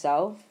for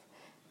myself.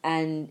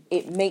 And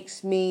it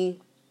makes me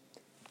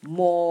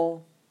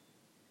more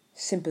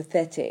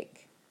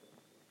sympathetic.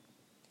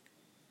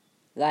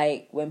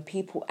 Like when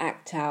people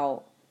act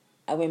out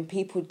and when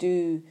people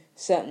do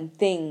certain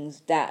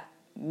things that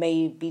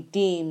may be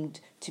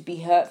deemed to be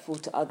hurtful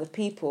to other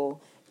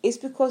people, it's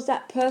because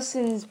that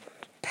person's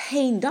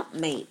pained up,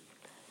 mate.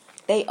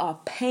 They are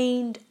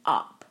pained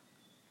up,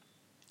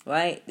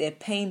 right? Their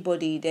pain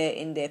body, they're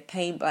in their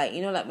pain. Like,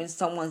 like when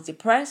someone's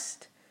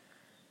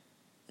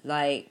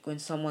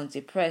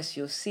depressed,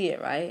 you'll see it,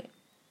 right?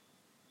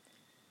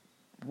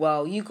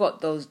 Well, you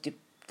got those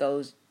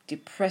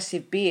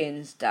depressive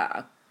beings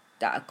that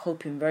are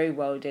coping very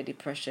well with their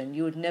depression.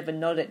 You would never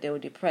know that they were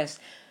depressed.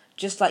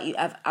 Just like you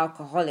have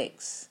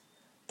alcoholics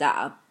that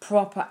are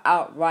proper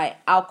outright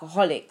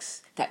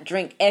alcoholics that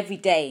drink every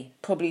day,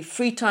 probably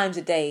 3 times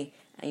a day,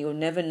 and you'll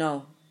never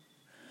know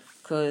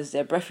because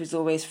their breath is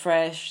always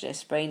fresh. They're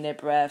spraying their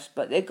breaths,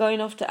 but they're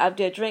going off to have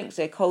their drinks.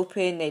 They're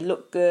coping. They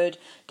look good.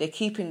 They're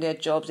keeping their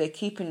jobs. They're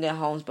keeping their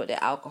homes, but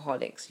they're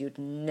alcoholics. You'd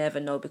never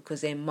know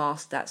because they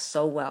mask that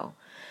so well.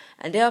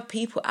 And there are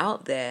people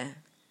out there,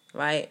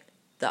 right,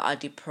 that are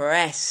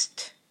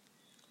depressed,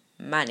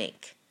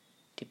 manic,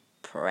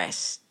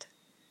 depressed.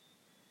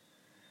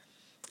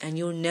 And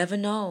you'll never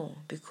know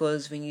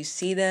because when you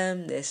see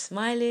them, they're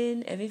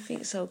smiling,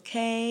 everything's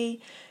okay,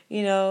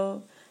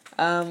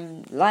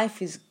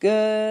 life is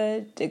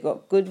good, they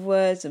got good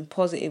words and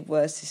positive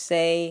words to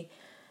say,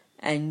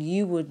 and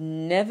you would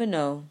never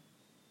know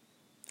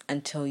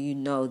until you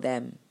know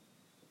them.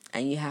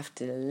 And you have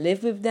to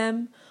live with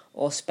them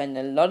or spend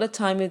a lot of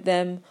time with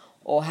them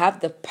or have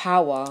the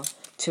power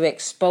to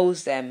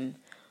expose them,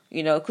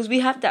 because we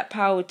have that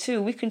power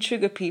too. We can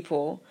trigger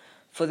people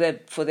for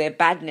their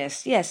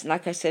badness. Yes,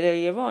 like I said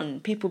earlier on,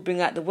 people bring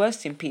out the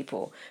worst in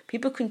people.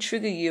 People can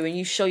trigger you and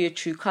you show your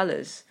true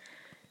colours.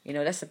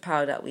 That's the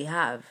power that we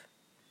have.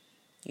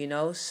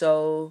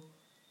 So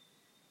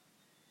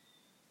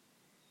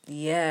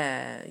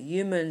yeah,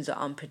 humans are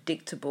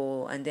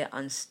unpredictable and they're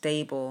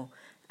unstable,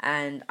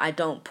 and I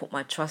don't put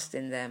my trust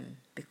in them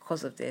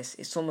because of this.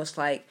 It's almost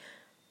like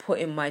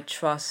putting my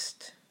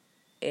trust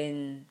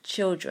in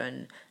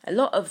children. A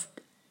lot of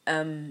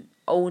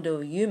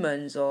older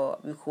humans, or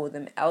we call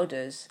them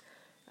elders,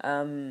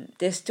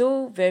 they're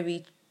still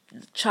very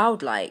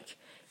childlike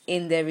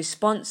in their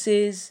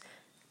responses,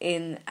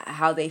 in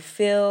how they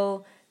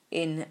feel,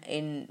 in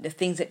the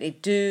things that they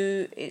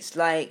do. It's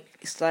like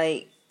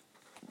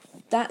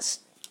that's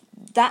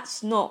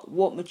not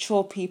what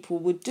mature people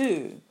would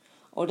do,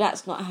 or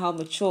that's not how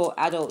mature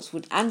adults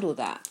would handle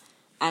that.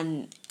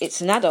 And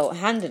it's an adult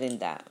handling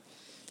that.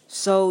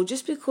 So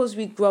just because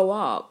we grow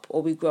up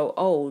or we grow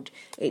old,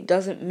 it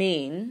doesn't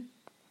mean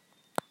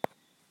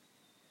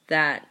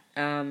that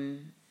my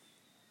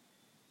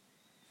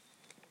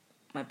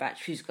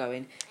battery's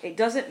going. It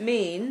doesn't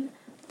mean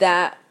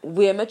that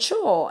we're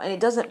mature, and it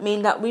doesn't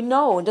mean that we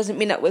know, it doesn't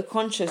mean that we're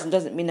conscious, it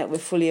doesn't mean that we're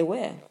fully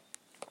aware.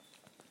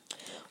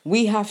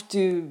 We have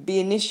to be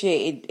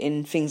initiated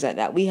in things like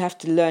that. We have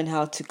to learn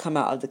how to come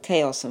out of the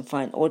chaos and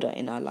find order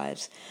in our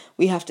lives.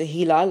 We have to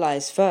heal our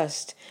lives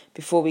first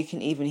before we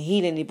can even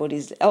heal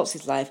anybody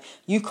else's life.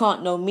 You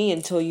can't know me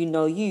until you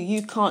know you.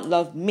 You can't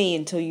love me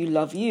until you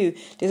love you.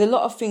 There's a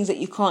lot of things that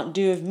you can't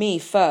do with me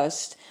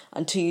first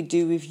until you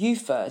do with you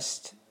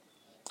first.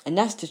 And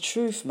that's the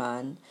truth,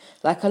 man.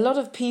 Like, a lot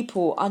of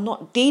people are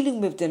not dealing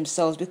with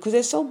themselves because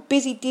they're so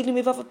busy dealing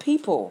with other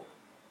people.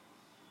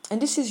 And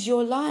this is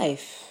your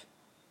life.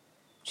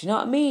 Do you know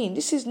what I mean?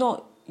 This is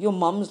not your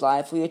mum's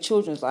life or your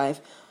children's life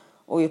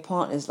or your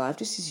partner's life.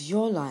 This is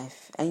your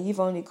life. And you've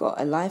only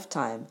got a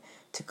lifetime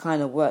to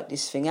kind of work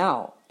this thing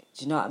out.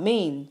 Do you know what I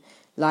mean?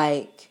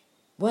 Like,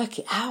 work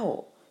it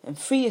out and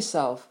free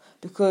yourself.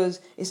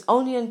 Because it's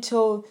only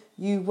until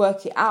you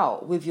work it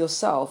out with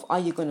yourself are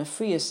you going to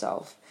free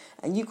yourself.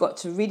 And you've got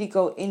to really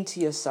go into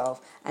yourself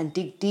and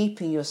dig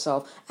deep in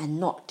yourself and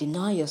not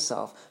deny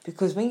yourself.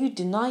 Because when you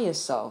deny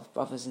yourself,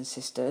 brothers and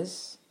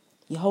sisters,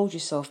 you hold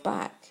yourself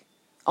back.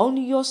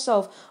 Only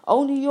yourself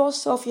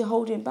you're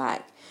holding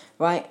back,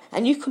 right?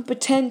 And you can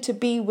pretend to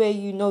be where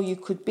you know you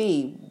could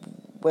be,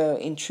 where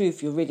in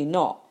truth you're really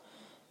not,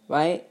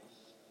 right?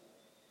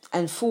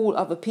 And fool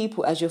other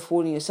people as you're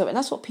fooling yourself. And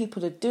that's what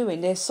people are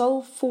doing. They're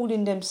so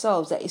fooling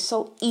themselves that it's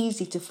so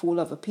easy to fool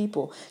other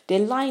people. They're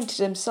lying to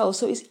themselves,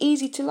 so it's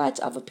easy to lie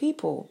to other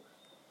people.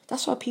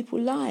 That's why people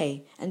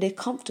lie, and they're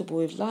comfortable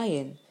with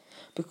lying,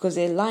 because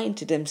they're lying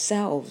to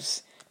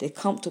themselves. They're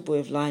comfortable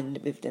with lying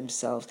with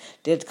themselves.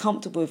 They're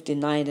comfortable with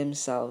denying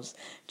themselves.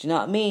 Do you know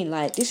what I mean?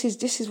 Like, this is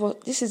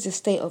the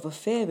state of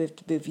affair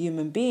with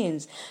human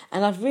beings.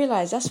 And I've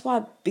realized that's why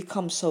I've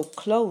become so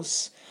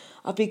close.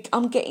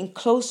 I'm getting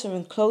closer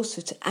and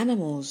closer to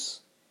animals.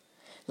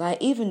 Like,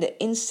 even the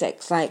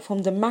insects, like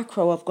from the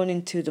macro I've gone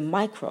into the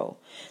micro.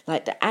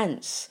 Like the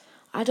ants.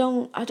 I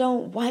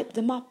don't wipe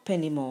them up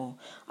anymore.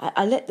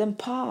 I let them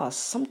pass.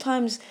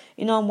 Sometimes,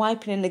 I'm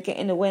wiping and they're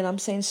getting away and I'm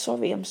saying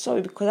I'm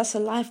sorry, because that's a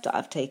life that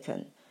I've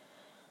taken.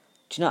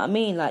 Do you know what I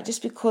mean? Like,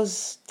 just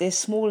because they're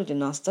smaller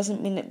than us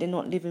doesn't mean that they're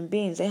not living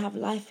beings. They have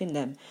life in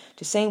them.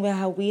 The same way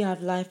how we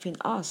have life in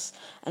us.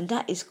 And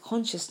that is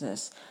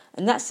consciousness.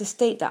 And that's the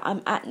state that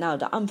I'm at now,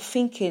 that I'm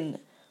thinking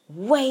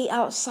way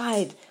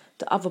outside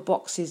the other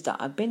boxes that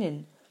I've been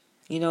in.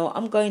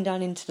 I'm going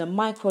down into the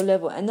micro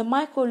level, and the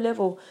micro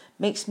level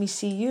makes me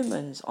see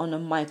humans on a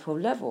micro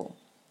level.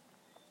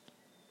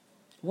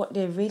 What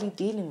they're really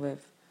dealing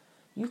with.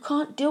 You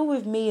can't deal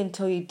with me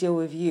until you deal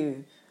with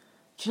you.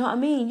 Do you know what I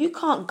mean? You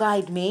can't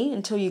guide me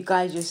until you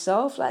guide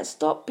yourself. Like,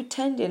 stop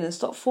pretending and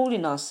stop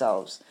fooling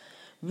ourselves.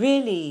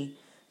 Really.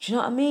 Do you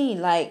know what I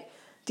mean? Like,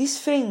 this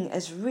thing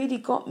has really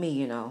got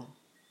me,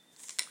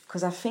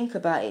 because I think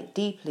about it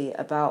deeply,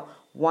 about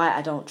why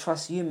I don't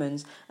trust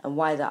humans and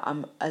why that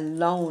I'm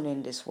alone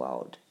in this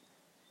world.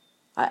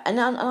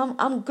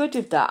 I'm good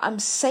with that. I'm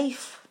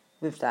safe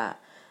with that.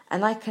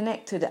 And I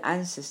connect to the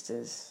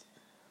ancestors,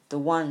 the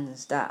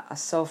ones that are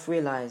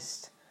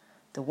self-realized,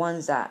 the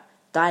ones that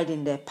died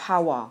in their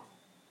power.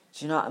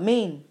 Do you know what I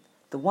mean?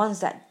 The ones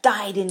that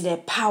died in their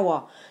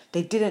power.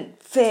 They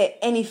didn't fear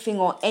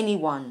anything or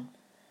anyone.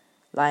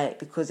 Like,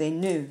 because they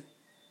knew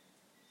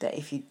that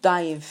if you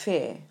die in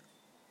fear,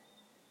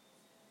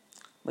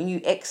 when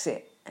you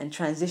exit and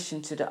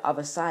transition to the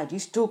other side, you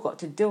still got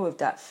to deal with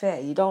that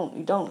fear. You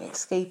don't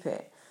escape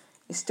it.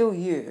 It's still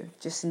you,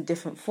 just in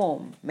different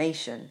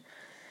formation.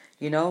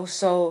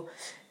 So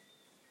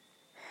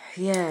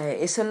yeah,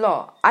 it's a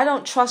lot. I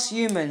don't trust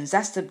humans.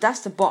 That's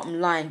the bottom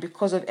line,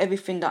 because of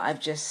everything that I've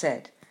just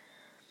said.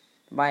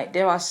 Right?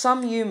 There are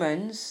some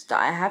humans that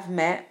I have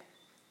met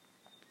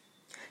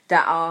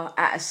that are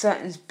at a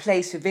certain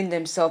place within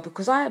themselves,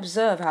 because I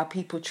observe how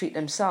people treat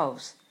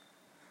themselves.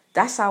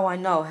 That's how I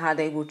know how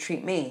they will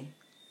treat me.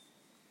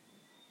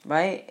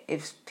 Right?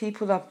 If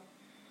people are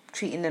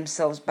treating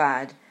themselves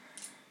bad,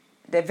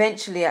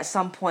 eventually at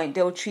some point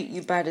they'll treat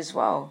you bad as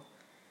well.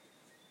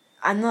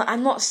 I'm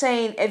not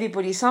saying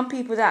everybody. Some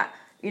people that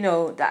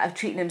that are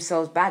treating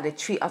themselves bad, they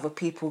treat other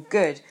people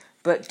good.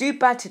 But do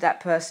bad to that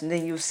person,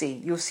 then you'll see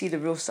the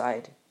real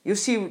side. You'll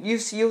see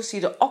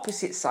the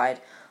opposite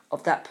side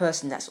of that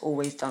person that's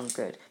always done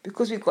good,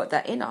 because we've got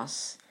that in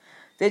us.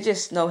 They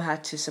just know how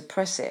to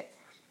suppress it.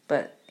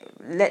 But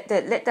let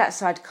that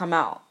side come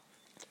out.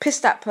 Piss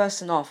that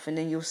person off, and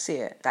then you'll see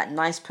it. That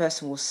nice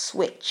person will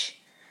switch.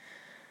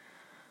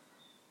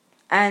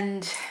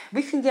 And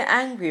we can get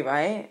angry,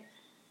 right?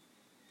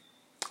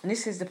 And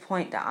this is the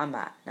point that I'm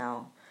at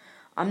now.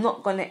 I'm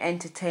not going to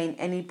entertain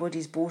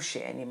anybody's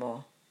bullshit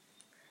anymore.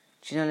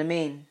 Do you know what I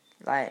mean?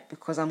 Like,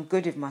 because I'm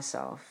good with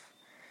myself.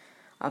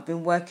 I've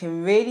been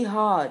working really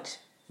hard.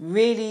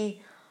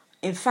 Really,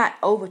 in fact,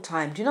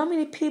 overtime. Do you know how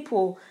many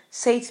people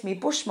say to me,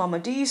 Bush Mama,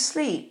 do you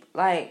sleep?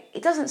 Like,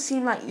 it doesn't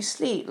seem like you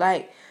sleep.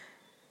 Like,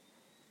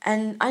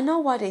 and I know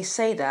why they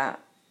say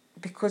that,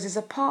 because there's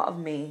a part of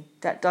me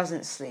that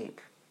doesn't sleep.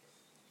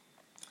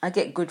 I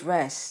get good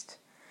rest.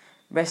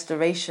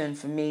 Restoration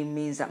for me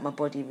means that my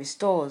body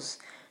restores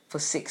for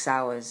 6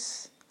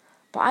 hours.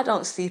 But I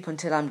don't sleep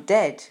until I'm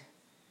dead.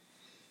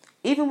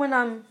 Even when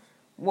I'm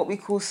what we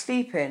call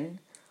sleeping,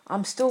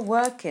 I'm still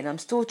working. I'm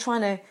still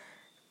trying to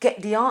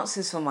get the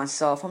answers for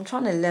myself. I'm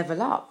trying to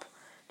level up.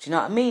 Do you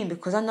know what I mean?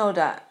 Because I know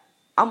that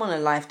I'm on a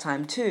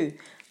lifetime too,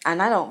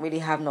 and I don't really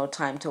have no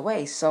time to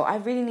waste. So I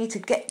really need to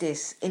get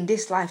this in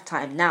this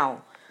lifetime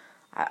now.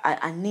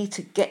 I need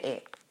to get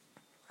it.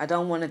 I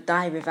don't want to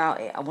die without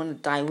it. I want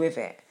to die with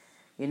it.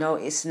 You know,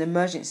 it's an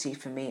emergency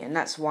for me, and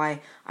that's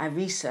why I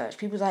research.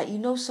 People are like, you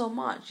know so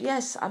much.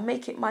 Yes, I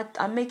make it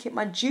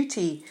my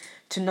duty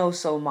to know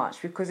so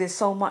much because there's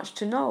so much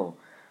to know.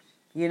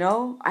 You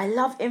know, I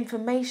love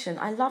information.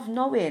 I love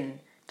knowing.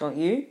 Don't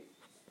you?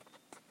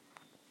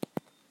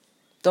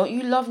 Don't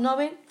you love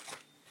knowing?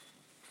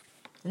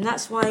 And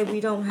that's why we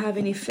don't have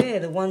any fear.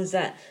 The ones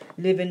that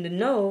live in the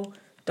know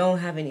don't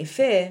have any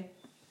fear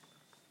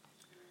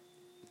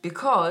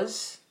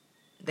because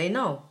they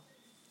know.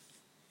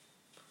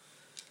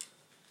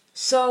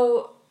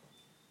 So,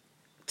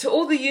 to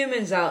all the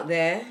humans out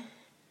there,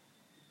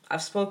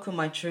 I've spoken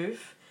my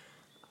truth.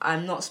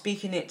 I'm not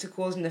speaking it to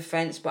cause an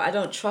offense, but I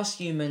don't trust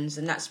humans,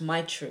 and that's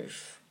my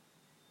truth.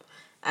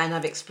 And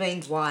I've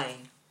explained why.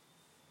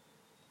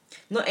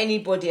 Not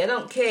anybody, I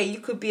don't care. You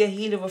could be a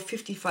healer of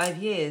 55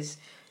 years.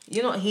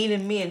 You're not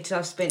healing me until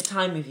I've spent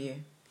time with you.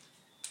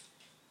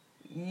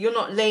 You're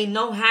not laying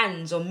no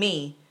hands on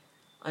me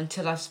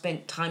until I've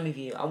spent time with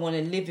you. I want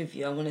to live with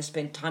you. I want to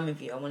spend time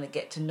with you. I want to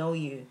get to know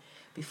you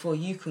before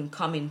you can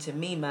come into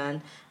me,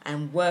 man,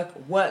 and work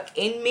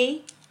in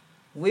me,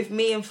 with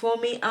me and for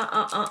me.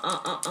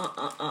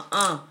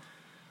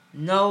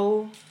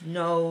 No.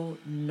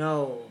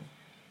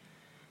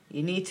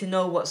 You need to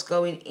know what's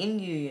going in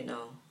you, you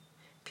know.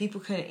 People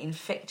can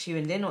infect you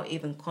and they're not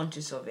even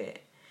conscious of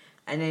it.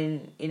 And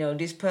then, you know,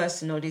 this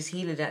person or this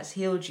healer that's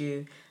healed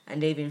you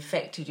and they've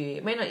infected you,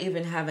 it may not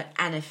even have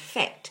an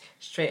effect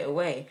straight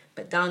away.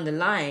 But down the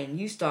line,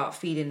 you start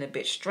feeling a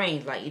bit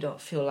strange, like you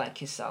don't feel like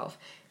yourself.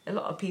 A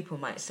lot of people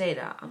might say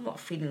that, I'm not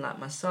feeling like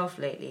myself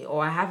lately,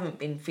 or I haven't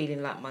been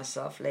feeling like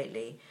myself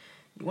lately.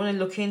 You want to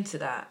look into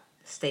that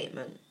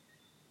statement.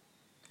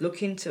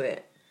 Look into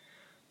it.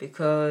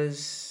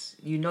 Because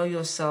you know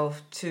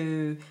yourself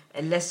to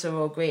a lesser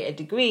or greater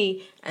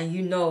degree, and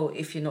you know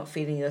if you're not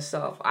feeling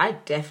yourself. I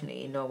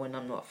definitely know when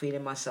I'm not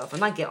feeling myself,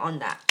 and I get on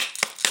that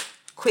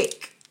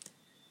quick.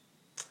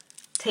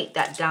 Take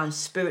that down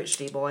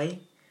spiritually, boy.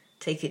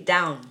 Take it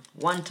down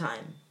one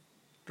time,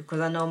 because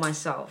I know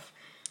myself.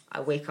 I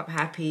wake up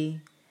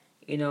happy,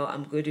 you know,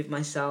 I'm good with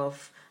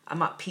myself.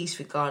 I'm at peace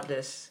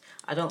regardless.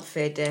 I don't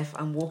fear death.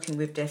 I'm walking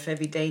with death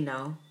every day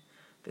now,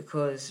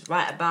 because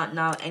right about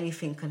now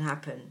anything can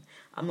happen.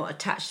 I'm not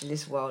attached to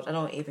this world. I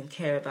don't even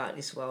care about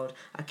this world.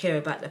 I care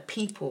about the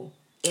people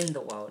in the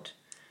world.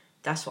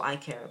 That's what I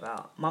care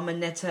about. Mama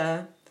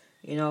Netta,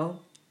 you know,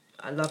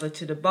 I love her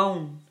to the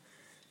bone,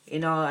 you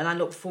know, and I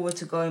look forward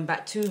to going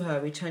back to her,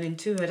 returning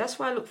to her. That's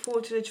why I look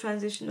forward to the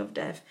transition of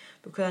death,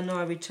 because I know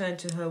I return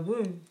to her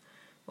womb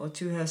or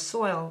to her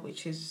soil,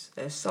 which is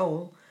her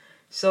soul.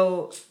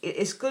 So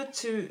it's good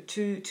to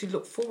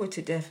look forward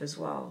to death as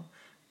well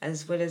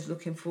as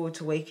looking forward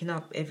to waking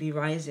up every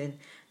rising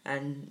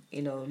and,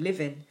 you know,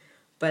 living.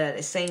 But at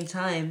the same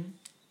time,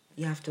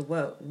 you have to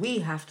work. We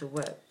have to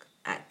work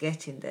at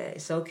getting there.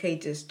 It's okay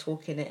just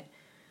talking it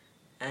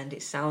and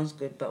it sounds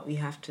good, but we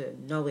have to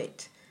know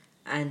it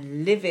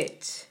and live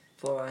it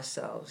for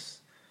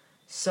ourselves.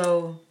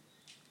 So,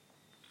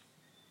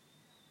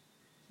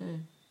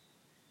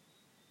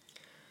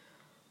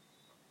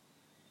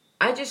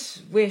 I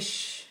just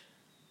wish,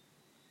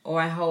 or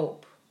I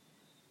hope,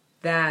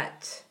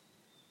 that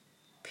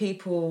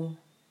people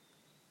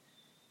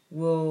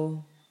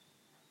will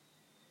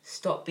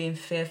stop being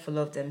fearful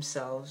of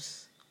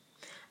themselves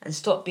and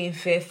stop being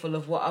fearful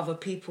of what other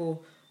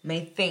people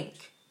may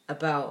think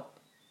about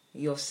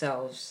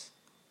yourselves.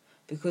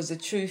 Because the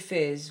truth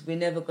is, we're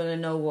never going to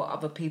know what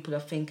other people are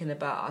thinking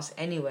about us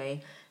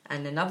anyway.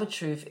 And another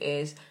truth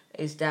is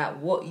that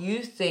what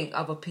you think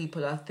other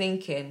people are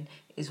thinking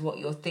is what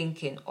you're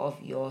thinking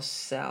of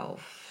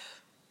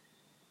yourself.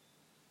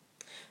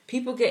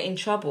 People get in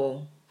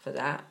trouble for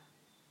that,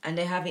 and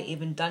they haven't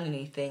even done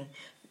anything.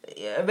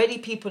 Already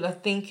people are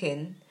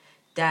thinking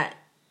that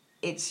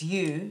it's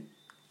you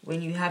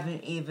when you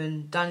haven't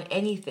even done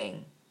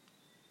anything.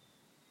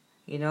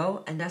 You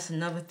know, and that's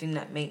another thing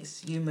that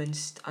makes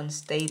humans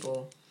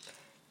unstable.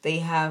 They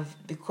have,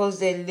 because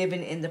they're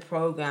living in the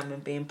program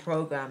and being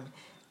programmed,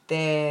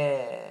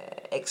 their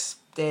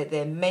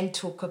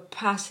mental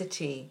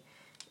capacity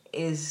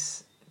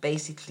is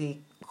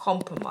basically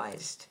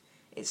compromised.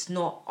 It's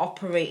not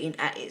operating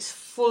at its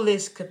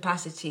fullest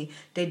capacity.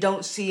 They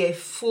don't see a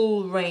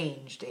full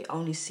range. They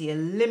only see a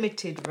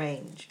limited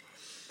range.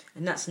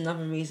 And that's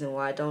another reason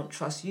why I don't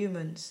trust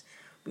humans.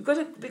 We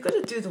gotta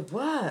do the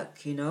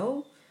work, you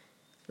know?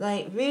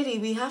 Like, really,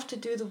 we have to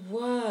do the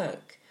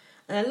work.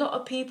 And a lot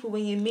of people,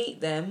 when you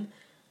meet them,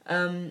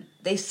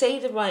 they say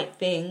the right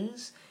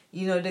things.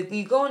 You know,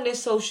 you go on their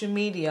social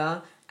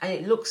media and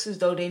it looks as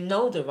though they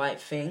know the right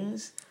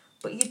things,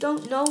 but you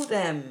don't know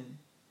them.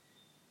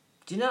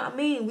 Do you know what I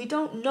mean? We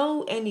don't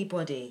know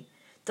anybody.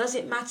 Does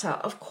it matter?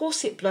 Of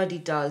course it bloody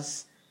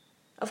does.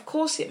 Of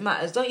course it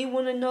matters. Don't you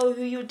want to know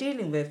who you're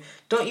dealing with?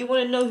 Don't you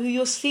want to know who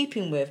you're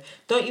sleeping with?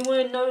 Don't you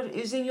want to know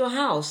who's in your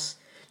house?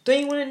 Don't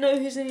you want to know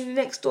who's in your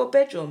next door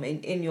bedroom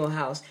in your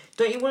house?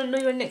 Don't you want to know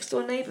your next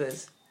door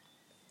neighbours?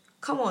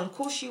 Come on, of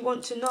course you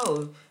want to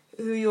know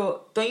don't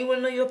you want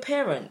to know your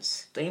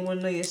parents? Don't you want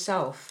to know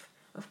yourself?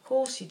 Of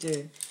course you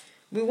do.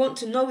 We want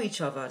to know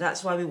each other.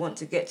 That's why we want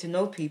to get to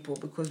know people,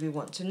 because we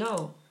want to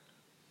know.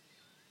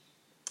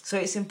 So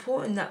it's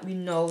important that we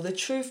know the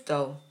truth,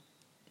 though.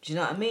 Do you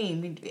know what I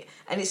mean?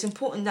 And it's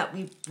important that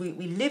we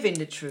live in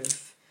the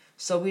truth,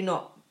 so we're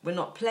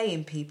not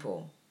playing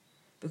people.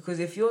 Because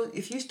if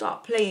you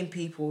start playing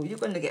people, you're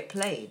going to get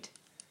played.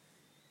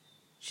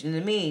 Do you know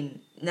what I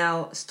mean?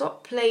 Now,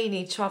 stop playing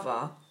each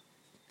other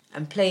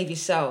and play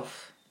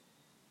yourself.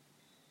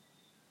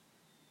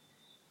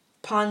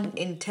 Pun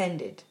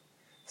intended.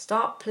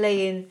 Start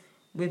playing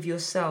with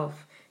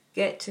yourself.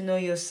 Get to know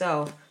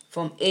yourself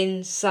from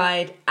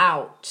inside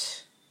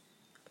out.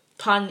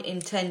 Pun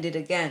intended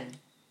again.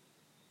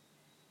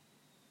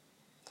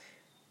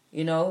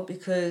 You know,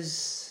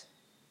 because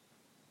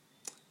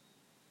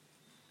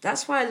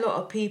that's why a lot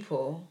of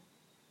people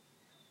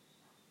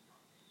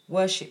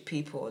worship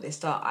people. They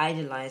start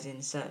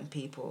idolizing certain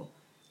people.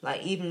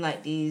 Like, even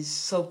like these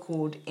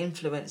so-called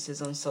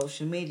influencers on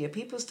social media,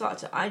 people start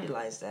to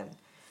idolize them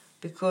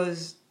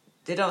because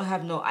they don't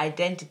have no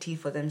identity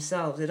for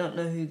themselves. They don't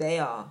know who they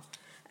are.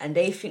 And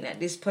they think that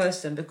this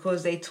person,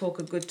 because they talk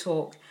a good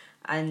talk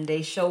and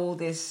they show all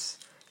this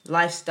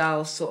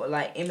lifestyle sort of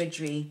like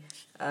imagery,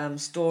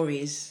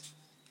 stories,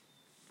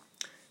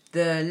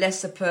 the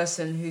lesser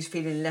person who's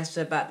feeling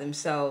lesser about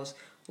themselves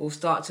will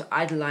start to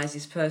idolize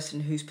this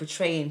person who's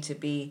portraying to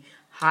be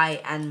high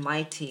and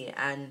mighty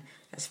and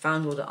has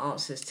found all the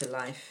answers to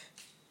life.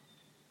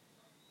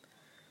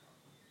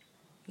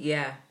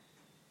 Yeah.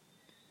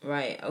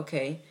 Right,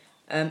 okay.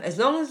 As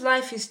long as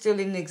life is still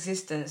in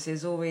existence,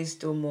 there's always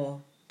still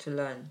more to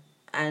learn.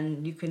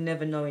 And you can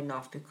never know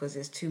enough because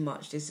there's too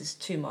much. There's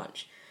just too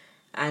much.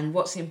 And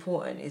what's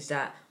important is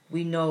that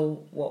we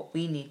know what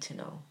we need to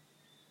know,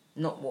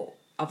 not what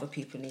other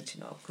people need to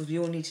know, because we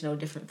all need to know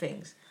different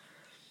things.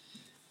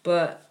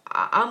 But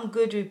I'm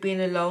good with being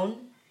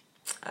alone.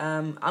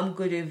 I'm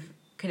good with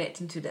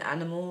connecting to the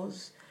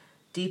animals,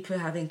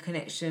 having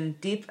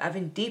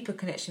deeper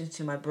connections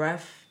to my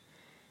breath.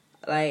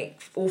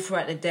 Like, all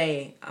throughout the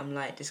day, I'm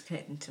like just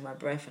connecting to my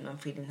breath and I'm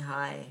feeling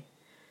high.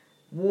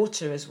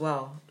 Water as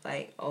well.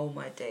 Like, oh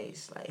my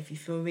days. Like, if you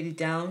feel really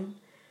down,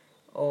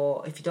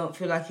 or if you don't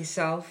feel like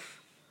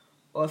yourself,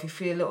 or if you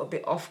feel a little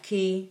bit off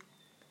key,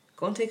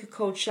 go and take a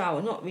cold shower.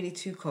 Not really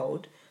too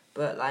cold,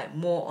 but like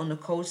more on the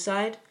cold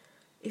side.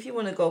 If you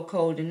want to go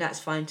cold, then that's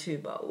fine too.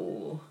 But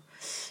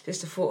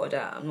just the thought of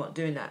that, I'm not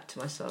doing that to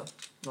myself.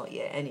 Not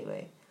yet,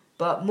 anyway.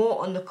 But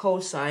more on the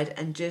cold side,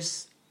 and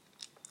just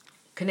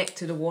connect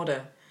to the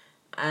water,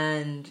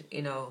 and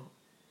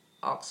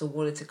ask the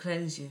water to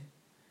cleanse you.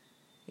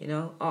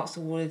 Ask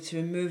the water to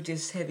remove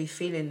this heavy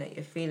feeling that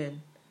you're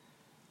feeling.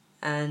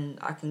 And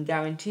I can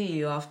guarantee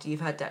you, after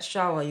you've had that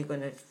shower, you're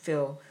going to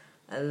feel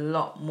a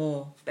lot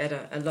more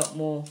better, a lot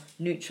more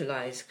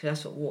neutralized, because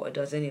that's what water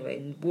does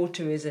anyway.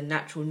 Water is a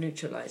natural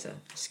neutralizer.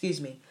 Excuse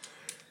me.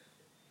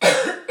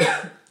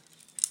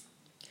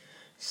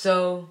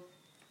 So,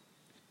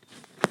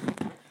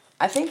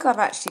 I think I've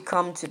actually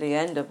come to the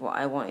end of what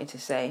I wanted to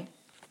say.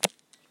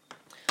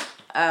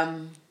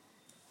 On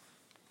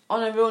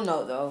a real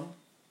note, though,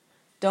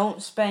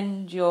 don't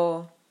spend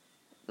your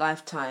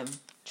lifetime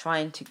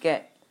trying to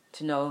get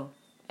to know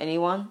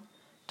anyone.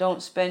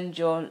 Don't spend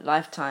your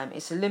lifetime.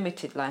 It's a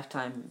limited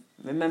lifetime.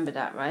 Remember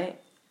that, right?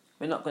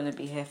 We're not going to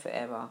be here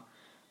forever.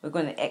 We're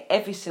going to,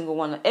 every single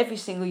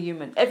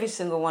human, every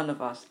single one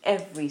of us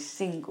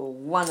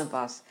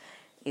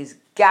is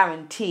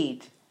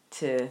guaranteed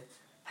to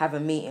have a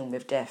meeting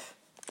with death.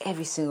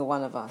 Every single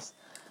one of us.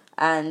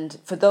 And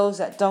for those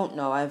that don't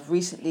know, I've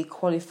recently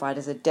qualified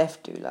as a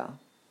death doula.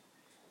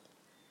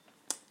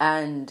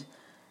 And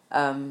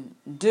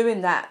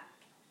doing that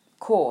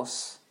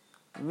course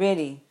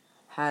really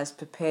has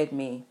prepared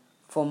me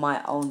for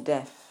my own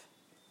death.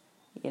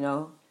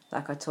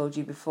 Like I told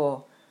you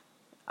before,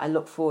 I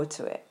look forward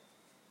to it.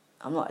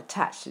 I'm not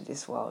attached to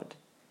this world.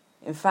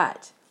 In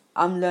fact,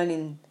 I'm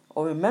learning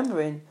or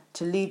remembering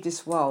to leave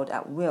this world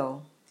at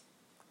will,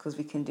 because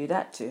we can do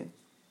that too.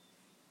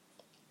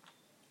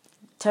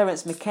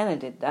 Terence McKenna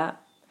did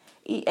that.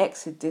 He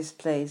exited this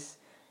place.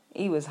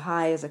 He was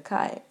high as a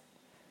kite.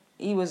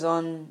 He was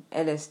on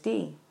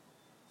LSD.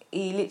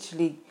 He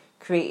literally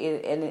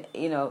created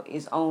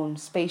his own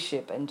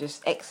spaceship and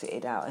just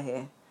exited out of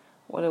here.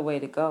 What a way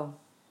to go.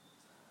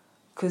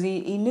 Because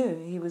he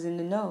knew, he was in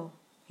the know.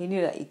 He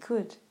knew that he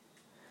could.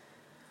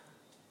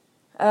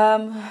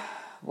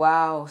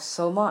 Wow,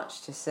 so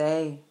much to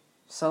say.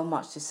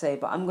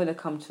 But I'm going to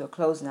come to a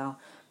close now,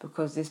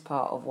 because this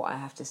part of what I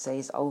have to say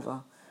is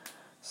over.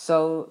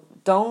 So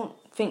don't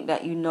think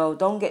that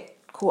don't get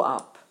caught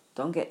up.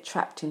 Don't get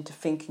trapped into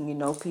thinking you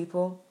know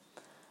people.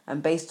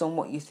 And based on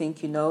what you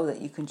think you know,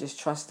 that you can just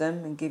trust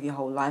them and give your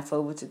whole life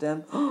over to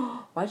them.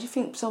 Why do you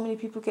think so many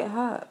people get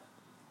hurt?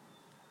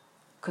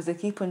 Because they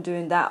keep on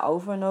doing that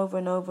over and over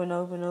and over and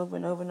over and over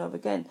and over and over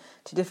again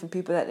to different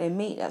people that they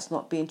meet. That's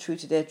not being true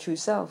to their true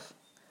self.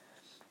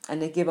 And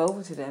they give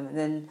over to them. And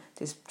then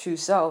this true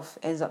self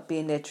ends up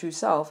being their true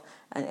self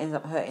and ends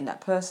up hurting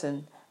that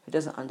person who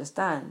doesn't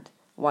understand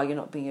why you're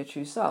not being your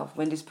true self.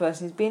 When this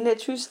person is being their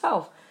true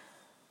self.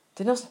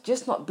 They're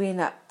not being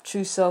that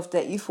true self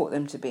that you thought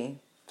them to be.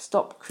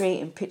 Stop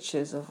creating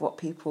pictures of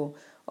what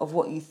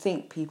you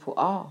think people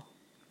are.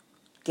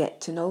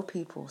 Get to know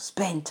people.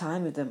 Spend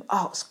time with them.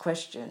 Ask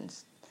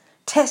questions.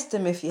 Test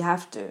them if you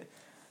have to,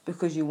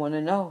 because you want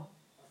to know.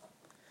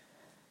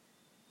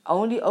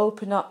 Only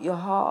open up your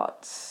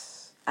heart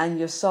and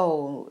your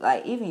soul,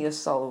 like even your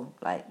soul,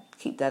 like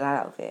keep that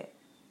out of it.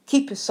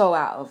 Keep your soul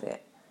out of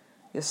it.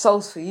 Your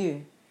soul's for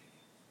you.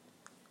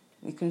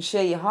 You can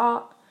share your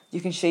heart,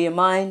 you can share your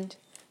mind,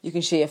 you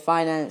can share your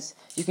finance,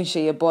 you can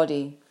share your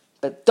body,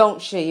 but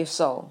don't share your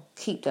soul.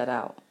 Keep that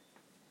out.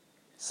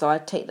 So I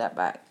take that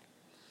back.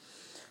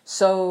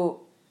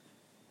 So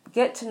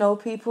get to know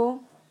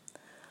people.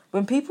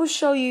 When people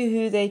show you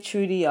who they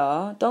truly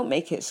are, don't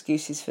make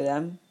excuses for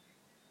them.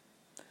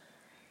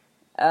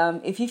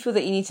 If you feel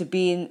that you need to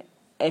be in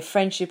a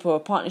friendship or a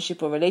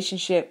partnership or a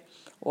relationship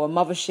or a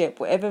mothership,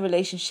 whatever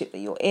relationship that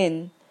you're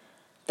in,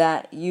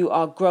 that you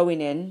are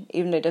growing in,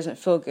 even though it doesn't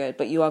feel good,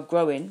 but you are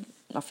growing,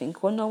 nothing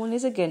or no one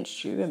is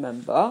against you,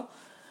 remember.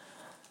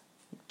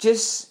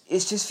 It's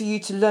just for you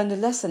to learn the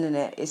lesson in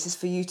it. It's just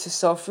for you to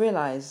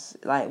self-realize,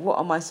 like, what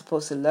am I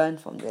supposed to learn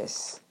from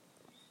this?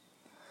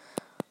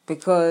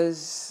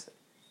 Because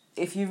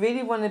if you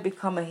really want to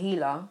become a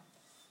healer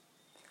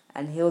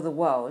and heal the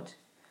world,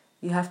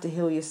 you have to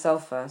heal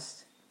yourself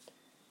first.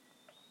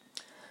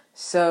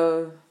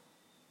 So,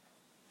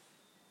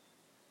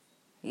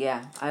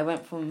 yeah, I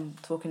went from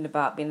talking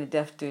about being a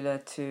death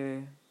doula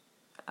to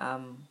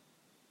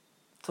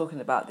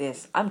talking about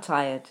this. I'm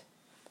tired.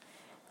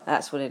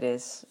 That's what it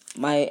is.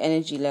 My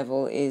energy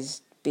level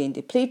is being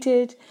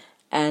depleted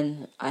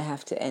and I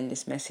have to end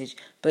this message.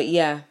 But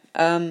yeah,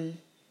 thank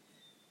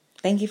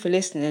you for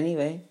listening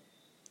anyway.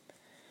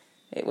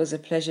 It was a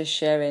pleasure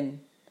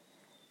sharing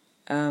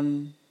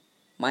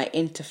my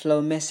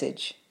interflow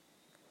message.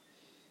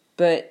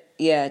 But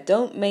yeah,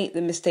 don't make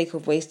the mistake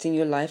of wasting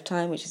your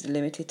lifetime, which is a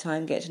limited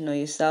time. Get to know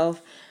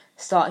yourself.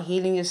 Start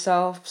healing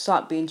yourself.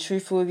 Start being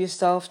truthful with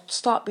yourself.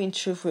 Start being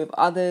truthful with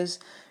others.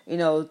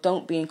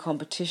 Don't be in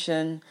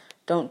competition.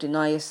 Don't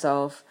deny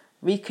yourself.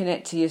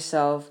 Reconnect to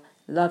yourself.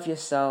 Love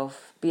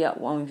yourself. Be at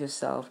one with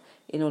yourself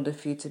in order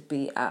for you to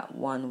be at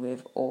one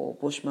with all.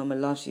 Bush Mama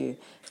loves you.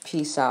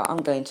 Peace out. I'm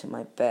going to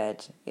my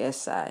bed.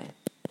 Yes, I.